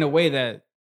do it in a way that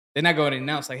they're not going to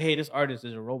announce like, hey, this artist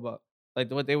is a robot.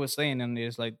 Like what they were saying in there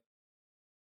is like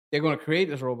they're gonna create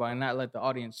this robot and not let the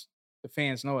audience, the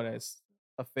fans know that it's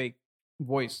a fake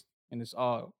voice and it's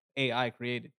all AI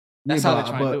created. That's how they're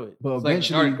trying to do it.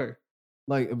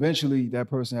 But eventually that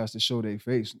person has to show their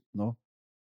face, no?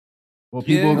 Well,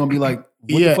 people are gonna be like,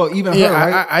 what the fuck, even her,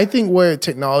 right? I think where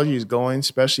technology is going,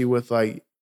 especially with like,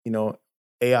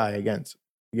 AI again,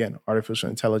 artificial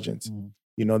intelligence,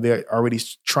 they're already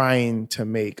trying to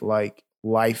make like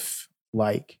life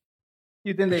like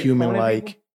you think they human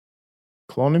like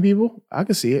cloning people? I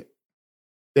can see it.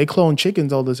 they clone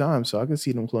chickens all the time, so I can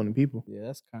see them cloning people. Yeah,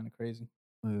 that's kind of crazy.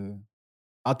 Yeah.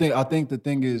 I think the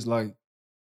thing is like,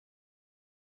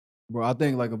 bro, I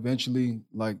think like eventually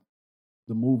like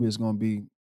the move is gonna be,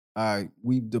 all right,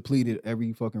 we've depleted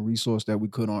every fucking resource that we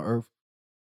could on Earth.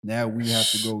 Now we have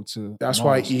to go to That's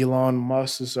Mars. why Elon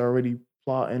Musk is already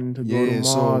plotting to go to Yeah,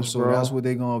 Mars, so bro. that's what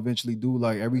they're gonna eventually do.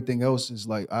 Like everything else is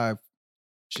like, I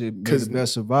shit, may 'Cause- the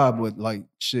best survive, but like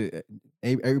shit,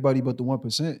 everybody but the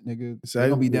 1%, nigga, they're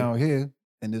gonna be Exactly. down here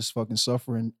in this fucking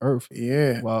suffering Earth,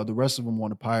 Yeah, while the rest of them want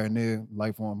to pioneer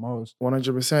life on Mars.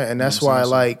 100%. And know that's what I'm why, saying?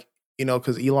 So- like, you know,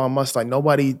 because Elon Musk, like,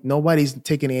 nobody's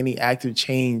taking any active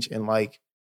change in like,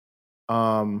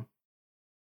 you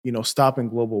know, stopping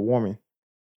global warming.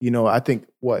 You know, I think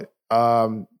what,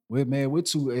 We're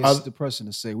too. It's depressing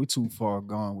to say. We're too far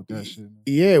gone with that shit. Man.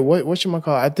 yeah, what you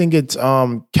call? I think it's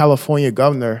California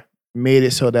governor made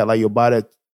it so that like you'll buy the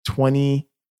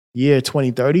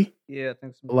 2030, Yeah, I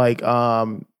think so. like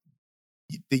that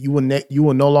you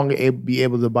will no longer be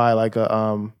able to buy like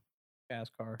a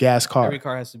gas car. Every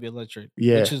car has to be electric.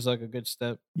 Yeah. Which is like a good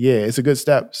step. Yeah, it's a good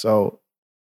step. So,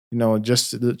 you know,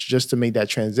 just to make that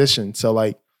transition. So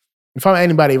like, if I'm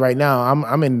anybody right now,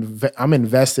 I'm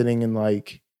investing in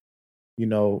like, you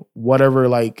know, whatever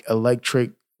like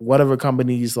whatever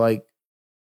companies like.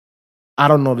 I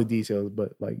don't know the details,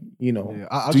 but like, you know, Yeah,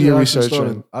 I do your just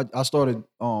actually research. I started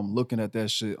looking at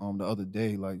that shit the other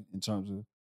day, like in terms of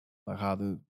like how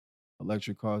the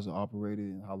electric cars are operated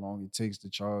and how long it takes to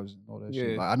charge and all that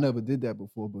shit. Yeah. Like I never did that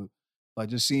before, but like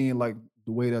just seeing like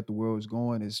the way that the world is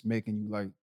going is making you like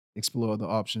explore the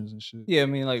options and shit. Yeah, I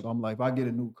mean, like, So I'm like, if I get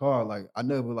a new car, like I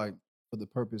never like for the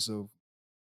purpose of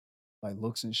like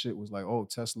looks and shit was like, oh,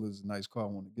 Tesla is a nice car I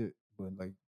want to get.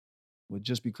 But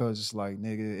just because it's like,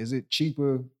 nigga, is it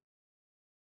cheaper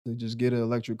to just get an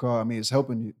electric car? I mean, it's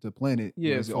helping the planet. But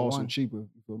Yeah, is it for also one. cheaper? You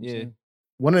feel what I'm Yeah. saying?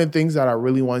 One of the things that I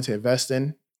really wanted to invest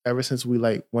in ever since we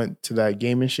like went to that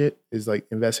gaming shit is like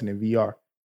investing in VR,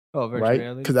 oh, virtual right?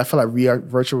 reality. Because I feel like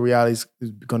virtual reality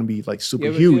is going to be like super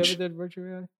You huge. ever did virtual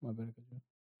reality? My bad.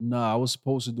 Nah, I was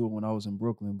supposed to do it when I was in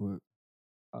Brooklyn, but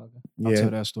Oh, okay. I'll Yeah, tell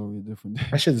that story a different day.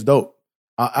 that shit's dope.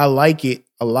 I like it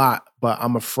a lot, but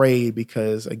I'm afraid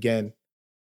because again,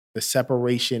 the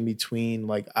separation between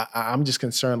like I'm just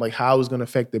concerned like how it's going to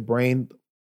affect the brain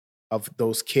of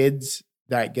those kids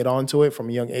that get onto it from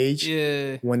a young age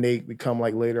Yeah. when they become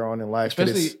like later on in life. 'Cause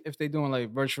Especially it's- if they're doing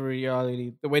like virtual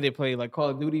reality, the way they play like Call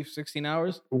of Duty 16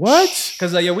 hours. what?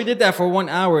 Because like, yeah, we did that for 1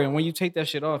 hour, and when you take that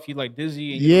shit off, you like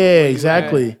dizzy. And you don't know Yeah, where you at.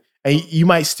 exactly. And you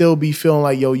might still be feeling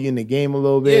like yo, you in the game a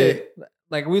little bit. Yeah,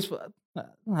 like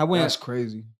I went That's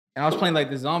crazy. and I was playing like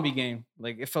the zombie game.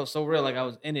 Like it felt so real, like I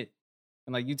was in it.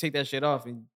 And like you take that shit off,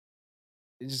 and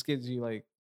it just gives you like,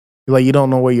 Like you don't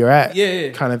know where you're at, yeah,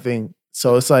 kind of thing.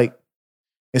 So it's like,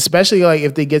 especially like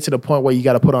if they get to the point where you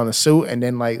got to put on a suit and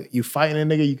then like you fighting a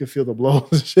nigga, you can feel the blows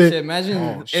and shit. Shit, imagine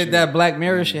Oh, if shit. that Black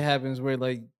Mirror Yeah. shit happens where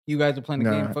like you guys are playing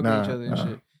the game, fucking each other and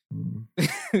shit.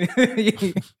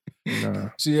 Nah.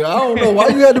 See, I don't know why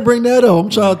you had to bring that up. I'm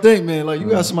trying to think, man. Like you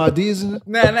got some ideas in it.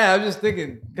 Nah, I'm just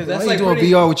thinking because That's that's I like ain't doing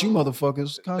pretty, VR with you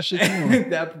motherfuckers. What kind of shit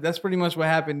you on? that's pretty much what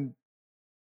happened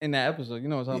in that episode. You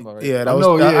know what I'm talking about, right? Yeah, I that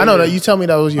know, was. yeah, I know yeah. that you tell me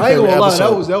that was your I ain't favorite gonna lie,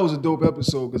 episode. that was a dope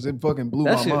episode because it fucking blew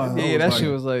That my shit, mind. yeah, I that was shit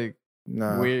like, was like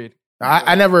Nah. weird.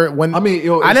 I never when I mean,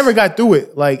 yo, I never got through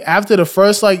it. Like after the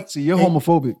first like, See, you're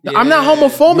homophobic. I'm not Yeah.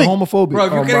 homophobic, You're homophobic. Bro,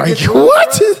 if you Oh couldn't my get God. through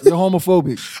What? it, You're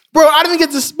homophobic. bro. I didn't get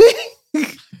to speak.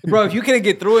 bro, if you couldn't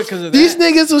get through it because of These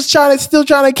that, niggas was still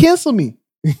trying to cancel me.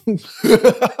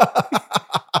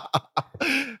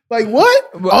 Like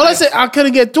what? Bro, All I said, I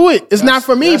couldn't get through it. It's not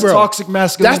for me, That's bro. toxic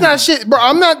masculinity. That's not shit, bro.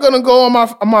 I'm not gonna go on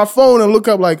my phone and look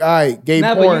up like, all right, gay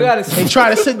Nah, but you porn, gotta- and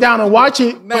try to sit down and watch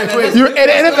it. Nah, that's-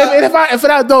 And if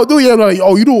I don't do it, I'm like,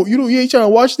 oh, you ain't trying to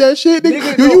watch that shit,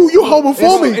 nigga. Nigga, You no.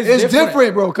 homophobic. It's It's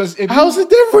different, bro. Because if How's it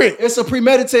different? it's a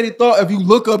premeditated thought. If you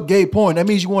look up gay porn, that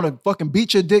means you want to fucking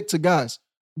beat your dick to guys.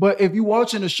 But if you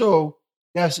watching a show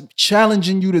that's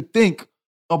challenging you to think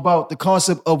about the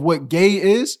concept of what gay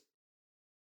is,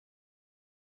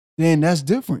 then that's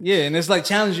different. yeah, and it's like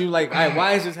challenge you, like, all right,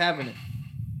 why is this happening?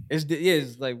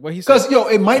 It's like what he said. Because yo,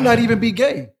 it might not even be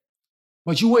gay,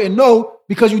 but you wouldn't know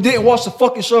because you didn't watch the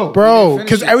fucking show, Bro, finish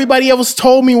because it. everybody else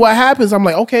told me what happens. I'm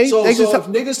like, okay. So, they just if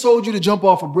niggas told you to jump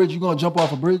off a bridge, you gonna jump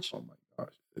off a bridge? oh my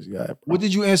gosh, this guy, bro. What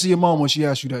did you answer your mom when she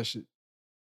asked you that shit?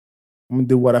 I'm gonna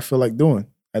do what I feel like doing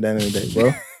at the end of the day,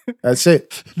 bro. That's it.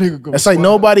 Nigga go It's like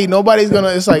swap. nobody's gonna.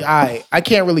 It's like I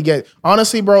can't really get.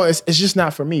 Honestly, bro, it's just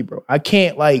not for me, bro. I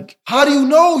can't like. How do you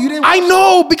know? You didn't. I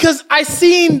know because I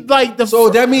seen like the. So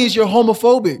that means you're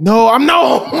homophobic. No, I'm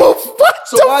not homophobic.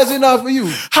 So why is it not for you?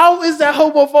 How is that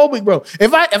homophobic, bro?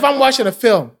 If I'm watching a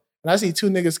film and I see two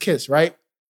niggas kiss, right?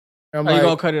 And I'm Are you like,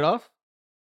 gonna cut it off?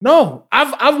 no,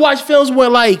 I've watched films where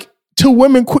like two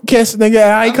women quick kiss, nigga,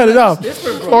 and I ain't cut it off.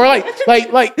 Or like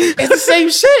it's the same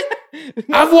shit.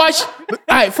 I've watched. All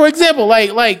right, for example, like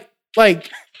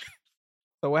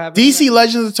So what happened? DC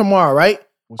Legends of Tomorrow, right?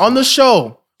 On the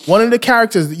show, one of the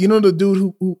characters, you know, the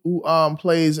dude who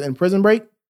plays in Prison Break.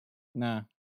 Nah.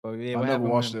 But yeah, I what never happened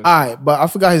watched with it. him? All right, but I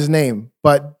forgot his name.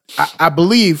 But I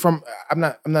believe from I'm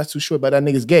not too sure, but that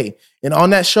nigga's gay. And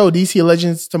on that show, DC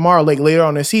Legends Tomorrow, like later on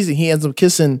in the season, he ends up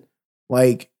kissing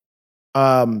like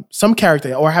some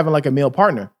character or having like a male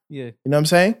partner. Yeah. You know what I'm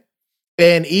saying?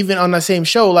 And even on that same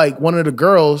show, like one of the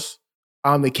girls,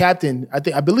 the captain,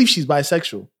 I believe she's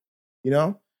bisexual. You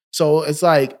know? So it's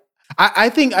like I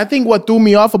think what threw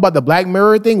me off about the Black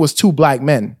Mirror thing was two black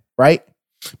men, right?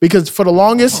 Because for the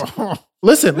longest,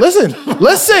 listen,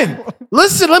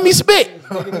 let me spit.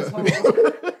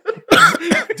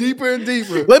 Deeper and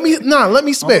deeper. Let me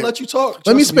I'm spit. gonna let you talk.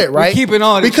 Let me Trust me. spit, right? Keeping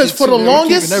on Because for the We're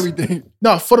longest, keeping everything.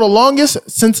 no, for the longest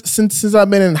since I've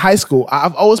been in high school,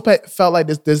 I've always felt like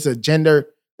there's this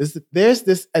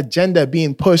agenda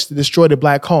being pushed to destroy the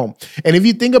black home. And if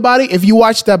you think about it, if you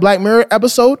watch that Black Mirror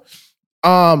episode,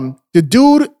 the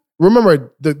dude,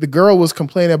 remember the girl was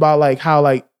complaining about like how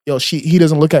like he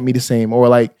doesn't look at me the same, or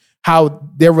like how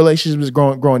their relationship is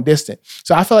growing distant.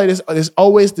 So I feel like there's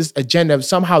always this agenda of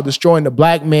somehow destroying the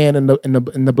black man in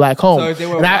the black home. So if they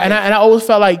were and I always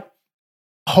felt like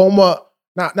not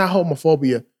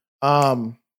homophobia.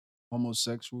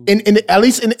 Homosexual. At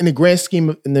least in the grand scheme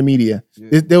of in the media,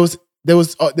 Yeah. there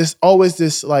was always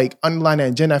this like underlying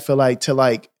agenda. I feel like to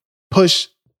like push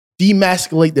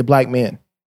demasculate the black man.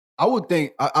 I would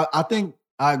think. I think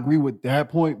I agree with that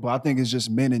point, but I think it's just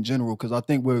men in general because I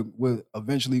think we're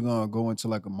eventually gonna go into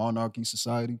like a monarchy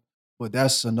society. But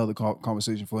that's another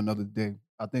conversation for another day.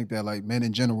 I think that like men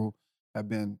in general have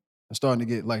been starting to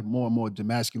get like more and more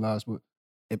demasculized, but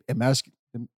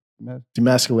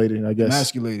Demasculated, I guess.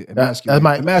 emasculated. That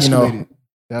might, Emasculated.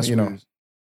 That's you what know. it is.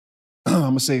 I'm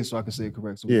gonna say it so I can say it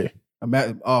correct. So Yeah,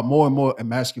 more and more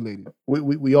emasculated.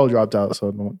 we all dropped out,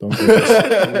 so don't do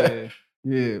this.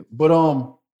 Yeah. But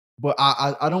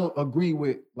I don't agree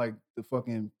with like the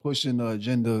fucking pushing the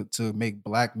agenda to make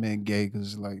black men gay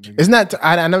because like It's not.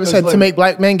 I never said like- to make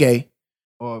black men gay.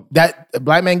 or That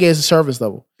black man gay is a service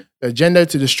level. The agenda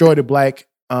to destroy the black,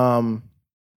 because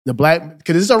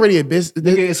it's already a business.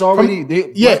 nigga, it's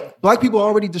already yeah. black people are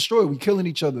already destroyed. We killing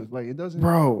each other. Like it doesn't,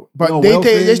 Bro, but No they're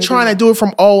welfare, trying nigga. to do it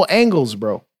from all angles,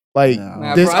 bro. Like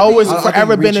Nah, there's bro, I always think- I think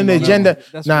forever you're been an reaching on that agenda. one.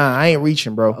 That's Nah, I ain't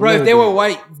reaching, bro. Bro, if little they were bit.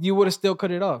 white, you would have still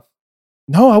cut it off.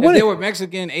 No, I If they wouldn't. were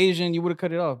Mexican, Asian, you would have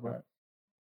cut it off, bro.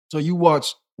 So you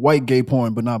watch white gay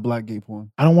porn, but not black gay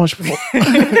porn. I don't watch.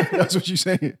 That's what you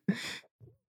saying.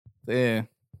 Yeah.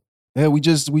 Yeah, we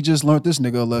just learned this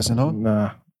nigga a lesson, huh?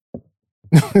 Nah.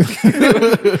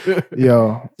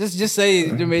 Yo, Just say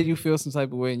it made you feel some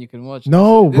type of way and you can watch it.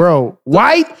 no, bro.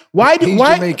 Why? He's Why?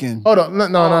 Jamaican. Hold on.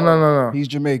 No. He's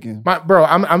Jamaican.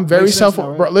 I'm very Makes sense self. now,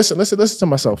 right? Bro, listen to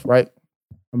myself, right?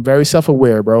 I'm very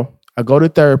self-aware, bro. I go to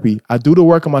therapy. I do the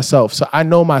work on myself, so I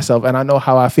know myself and I know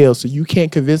how I feel. So you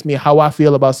can't convince me how I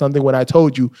feel about something when I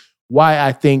told you why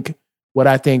I think what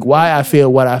I think, why I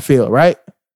feel what I feel, right?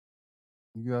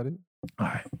 You got it. All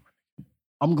right.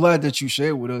 I'm glad that you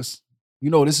shared with us. You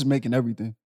know, this is making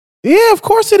everything. Yeah, of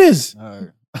course it is. All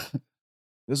right.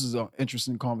 This is an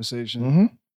interesting conversation. Mm-hmm.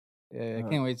 Yeah, I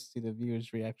can't wait to see the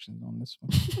viewers' reactions on this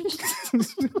one.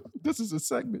 This is a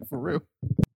segment for real.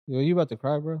 Yo, you about to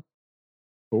cry, bro?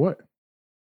 For what?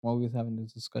 While we was having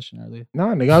this discussion earlier.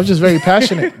 Nah, nigga, I was just very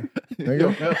passionate.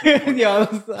 Nigga. Yeah,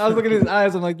 I was looking at his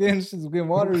eyes. I'm like, damn, this shit's getting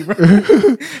watery, bro.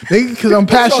 Nigga, because I'm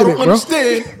passionate, Y'all don't bro.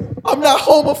 understand. I'm not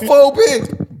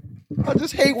homophobic. I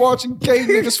just hate watching gay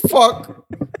niggas fuck.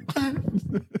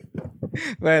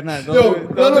 Man, nah, don't Yo, do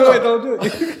it. no. Don't do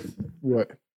it.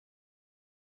 What?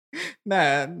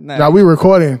 Nah. Nah, we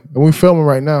recording and we filming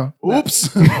right now.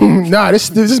 Oops. Nah, this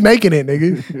is making it,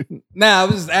 nigga. Nah, I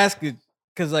was just asking,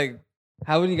 cause like,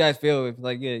 how would you guys feel if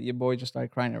like, yeah, your boy just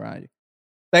started crying around you?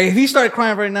 Like, if he started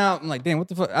crying right now, I'm like, damn, what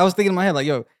the fuck? I was thinking in my head, like,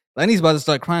 yo, Lenny's about to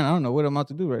start crying. I don't know what I'm about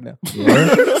to do right now.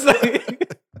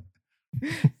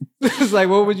 It's like,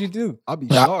 what would you do? I'll be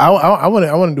I shocked. I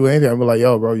want to do anything. I'm like,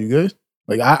 yo, bro, you good?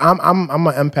 Like, I'm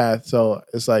an empath, so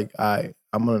it's like I'm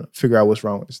gonna figure out what's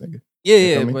wrong with this nigga.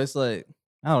 Yeah, feel me? but it's like,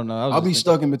 I don't know. I was I'll just be thinking-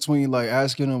 stuck in between like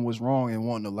asking them what's wrong and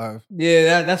wanting to laugh.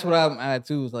 Yeah, that's what I'm at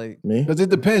too. It's like, Me? Because it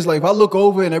depends. Like if I look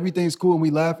over and everything's cool and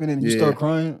we laughing and you Yeah. start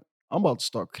crying, I'm about to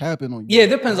start capping on you. yeah, it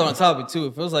depends on the topic too.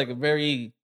 If it was like a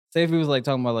very, say if it was like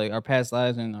talking about like our past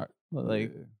lives and our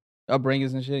like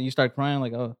upbringings and shit, you start crying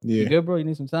like, oh, Yeah. you good, bro? You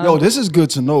need some time? Yo, this is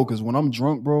good to know because when I'm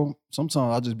drunk, bro,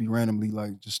 sometimes I'll just be randomly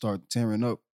like just start tearing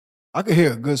up. I could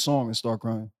hear a good song and start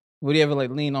crying. Would you ever like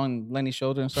lean on Lenny's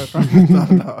shoulder and start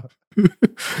crying? Nah.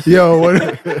 Yo, what?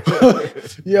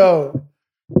 Yo,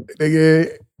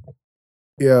 nigga.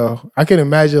 Yo, I can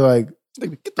imagine like.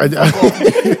 Nigga, get the fuck off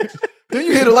me. Didn't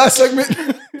you hear the last segment?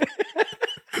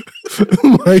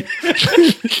 like,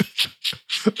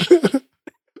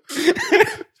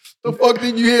 The fuck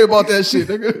did you hear about that shit,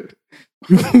 nigga?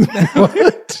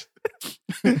 what?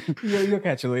 You'll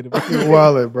catch it later. Bro. You're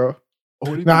wildin', bro.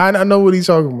 Nah, I know what he's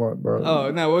talking about, bro.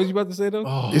 Oh, no, what was you about to say though?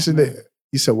 Oh, Isn't it?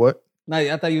 You said what? Nah,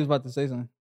 I thought you was about to say something.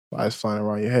 Why it's flying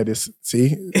around your head?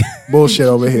 See, bullshit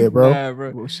over here, bro. Nah,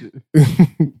 bro. bullshit.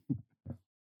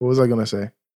 What was I gonna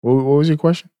say? What was your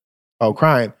question? Oh,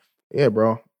 crying. Yeah,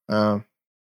 bro. Yeah,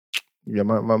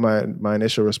 my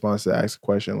initial response to ask the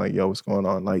question, like, yo, what's going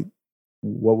on? Like,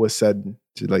 what was said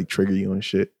to like trigger you and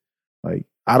shit? Like,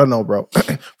 I don't know, bro.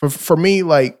 for me,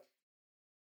 like,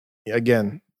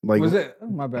 again, like, Was it? Oh,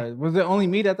 my bad. Was it only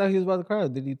me that thought he was about to cry? Or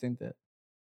did you think that?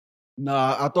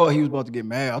 Nah, I thought he was about to get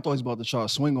mad. I thought he was about to try to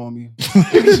swing on me.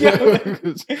 Yo.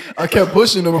 I kept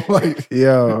pushing him. I'm like,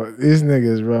 yo, these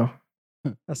niggas, bro.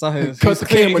 I saw his. Cut the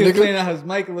camera, he was nigga. cleaning out his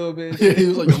mic a little bit. yeah, he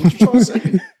was like, yo, what you trying to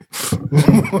say?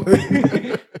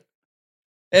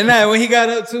 And then when he got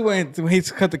up too, when he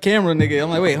cut the camera, nigga, I'm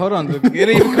like, wait, hold on, it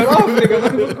didn't even cut off, nigga.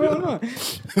 I'm like, what's going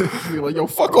on? You're like, yo,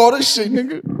 fuck all this shit,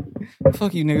 nigga.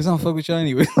 Fuck you, niggas. I don't fuck with y'all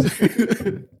anyway.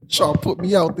 Trying to put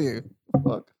me out there.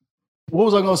 Fuck. What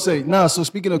was I gonna say? Nah, so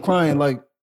speaking of crying, like,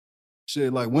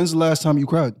 shit, like, when's the last time you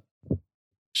cried?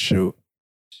 Shoot.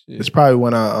 It's probably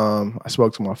when I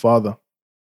spoke to my father.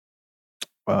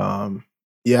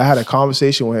 Yeah, I had a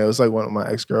conversation with him. It was like one of my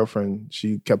ex-girlfriend.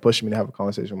 She kept pushing me to have a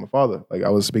conversation with my father. Like I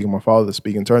was speaking to my father,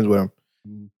 speaking terms with him.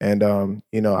 And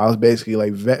you know, I was basically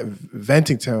like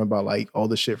venting to him about like all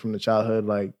the shit from the childhood,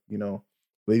 like, you know,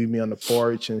 leaving me on the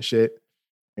porch and shit.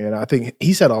 And I think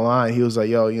he said a line. He was like,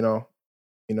 yo, you know,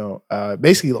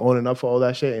 basically owning up for all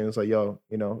that shit. And it's like, yo,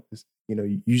 you know,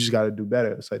 you just got to do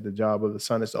better. It's like the job of the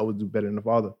son is to always do better than the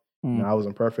father. You know, I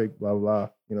wasn't perfect, blah, blah, blah,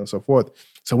 you know, so forth.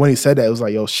 So when he said that, it was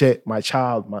like, yo, shit, my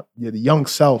child, the young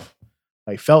self,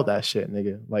 like felt that shit,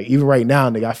 nigga. Like even right now,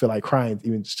 nigga, I feel like crying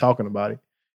even just talking about it.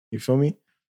 You feel me?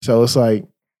 So it's like,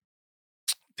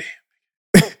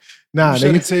 damn. Nah,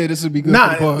 Should nigga. have said this would be good.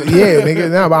 Nah, for the pod. yeah,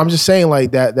 nigga. Nah, but I'm just saying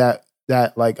like that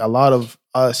like a lot of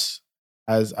us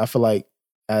as I feel like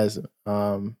as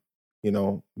you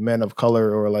know, men of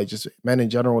color or like just men in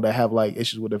general that have like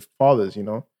issues with their fathers, you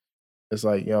know. It's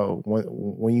like, yo,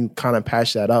 when you kind of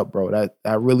patch that up, bro, that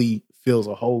really fills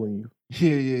a hole in you.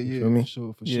 Yeah, feel me?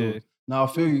 for sure. Now I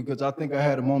feel you because I think I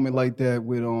had a moment like that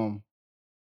with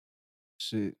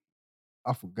shit.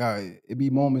 I forgot. It be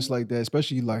moments like that,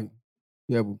 especially like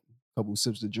you have a couple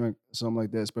sips to drink, something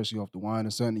like that, especially off the wine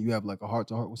or something. And you have like a heart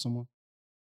to heart with someone,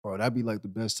 bro. That'd be like the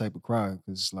best type of cry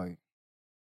because it's like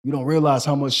you don't realize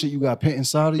how much shit you got pent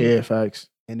inside of you. Yeah, facts.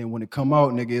 And then when it come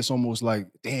out, nigga, it's almost like,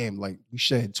 damn, like you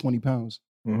shed 20 pounds.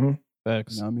 Mm-hmm.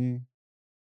 Facts. You know what I mean?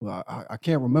 Well, I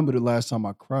can't remember the last time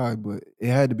I cried, but it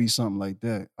had to be something like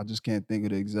that. I just can't think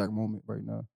of the exact moment right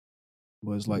now.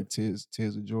 But it's like tears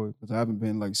of joy because I haven't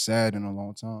been like sad in a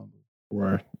long time.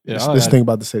 Right. Yeah, This thing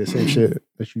about to say the same shit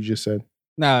that you just said.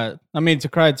 Nah, I mean to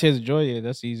cry tears of joy, yeah,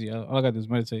 that's easy. All I got to do is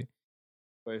meditate.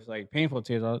 But it's like painful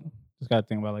tears. I just got to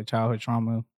think about like childhood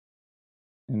trauma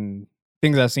and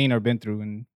things I've seen or been through,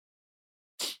 and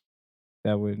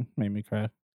that would make me cry.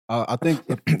 I think,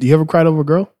 Do you ever cried over a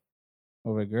girl?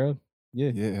 Over a girl,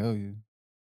 yeah, hell yeah.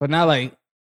 but not like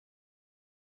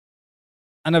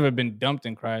I never been dumped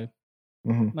and cried.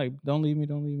 Mm-hmm. Like don't leave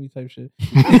me type shit.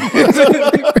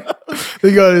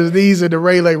 He got his knees in the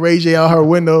rain like Ray J out her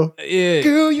window. Yeah,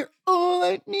 Girl, you're all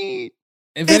I need.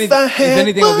 if anything,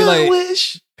 it'll be like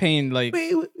wish, pain, like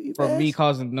we would be for me best.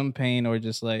 causing them pain, or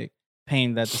just like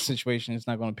pain that the situation is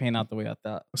not going to pan out the way I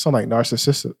thought. Sound like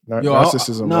narcissism. Yo,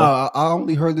 Narcissism. bro. I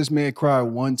only heard this man cry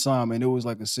one time, and it was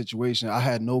like a situation. I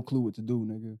had no clue what to do,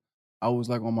 nigga. I was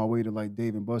like on my way to like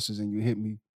Dave and Buster's, and you hit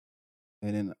me,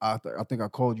 and then I think I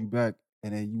called you back,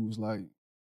 and then you was like,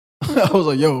 I was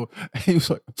like, yo, he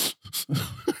was like,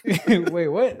 Wait,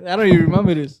 what? I don't even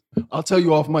remember this. I'll tell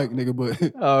you off mic, nigga,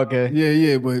 but Oh, okay.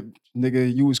 yeah, but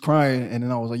nigga, you was crying, and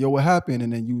then I was like, yo, what happened?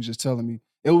 And then you was just telling me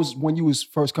it was when you was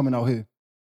first coming out here.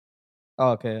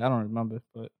 Oh, okay. I don't remember,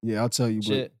 but Yeah, I'll tell you.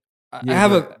 shit. But I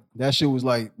have but a that shit was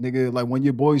like, nigga, like when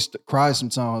your boys cry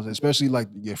sometimes, especially like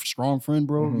your strong friend,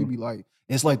 bro, you be like,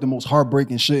 it's like the most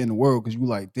heartbreaking shit in the world because you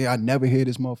like, damn, I never hear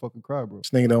this motherfucker cry, bro. This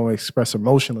nigga don't express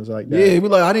emotions like that. Yeah, it be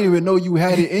like, I didn't even know you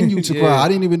had it in you to Yeah. cry. I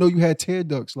didn't even know you had tear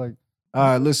ducts. Like, all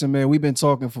right, listen, man, we've been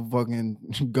talking for fucking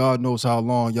God knows how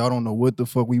long. Y'all don't know what the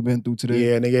fuck we've been through today.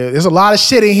 Yeah, nigga. There's a lot of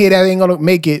shit in here that ain't gonna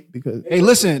make it because Hey,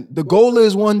 listen, the goal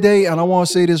is one day, and I want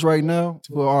to say this right now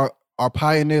for our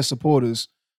pioneer supporters,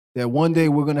 that one day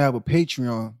we're gonna have a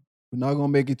Patreon. We're not gonna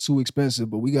make it too expensive,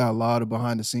 but we got a lot of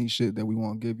behind the scenes shit that we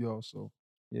want to give y'all. So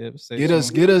yeah. Stay get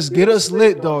tuned. us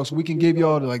lit, dog, so we can give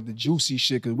y'all the juicy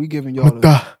shit because we giving y'all the,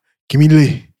 Mata, give me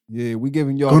lit. yeah, we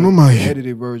giving y'all Go no the mind.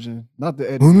 edited version, not the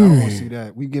edited. I don't want to see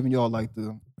that. We giving y'all like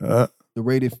the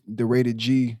rated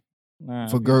G Nah,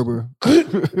 for Gerber.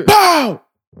 Pow!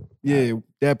 Yeah,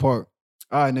 that part.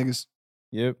 All right, niggas,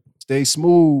 Yep. stay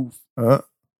smooth. Uh,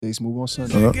 Stay smooth on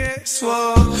Sunday. Get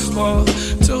swole,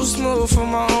 too smooth for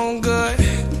my own good.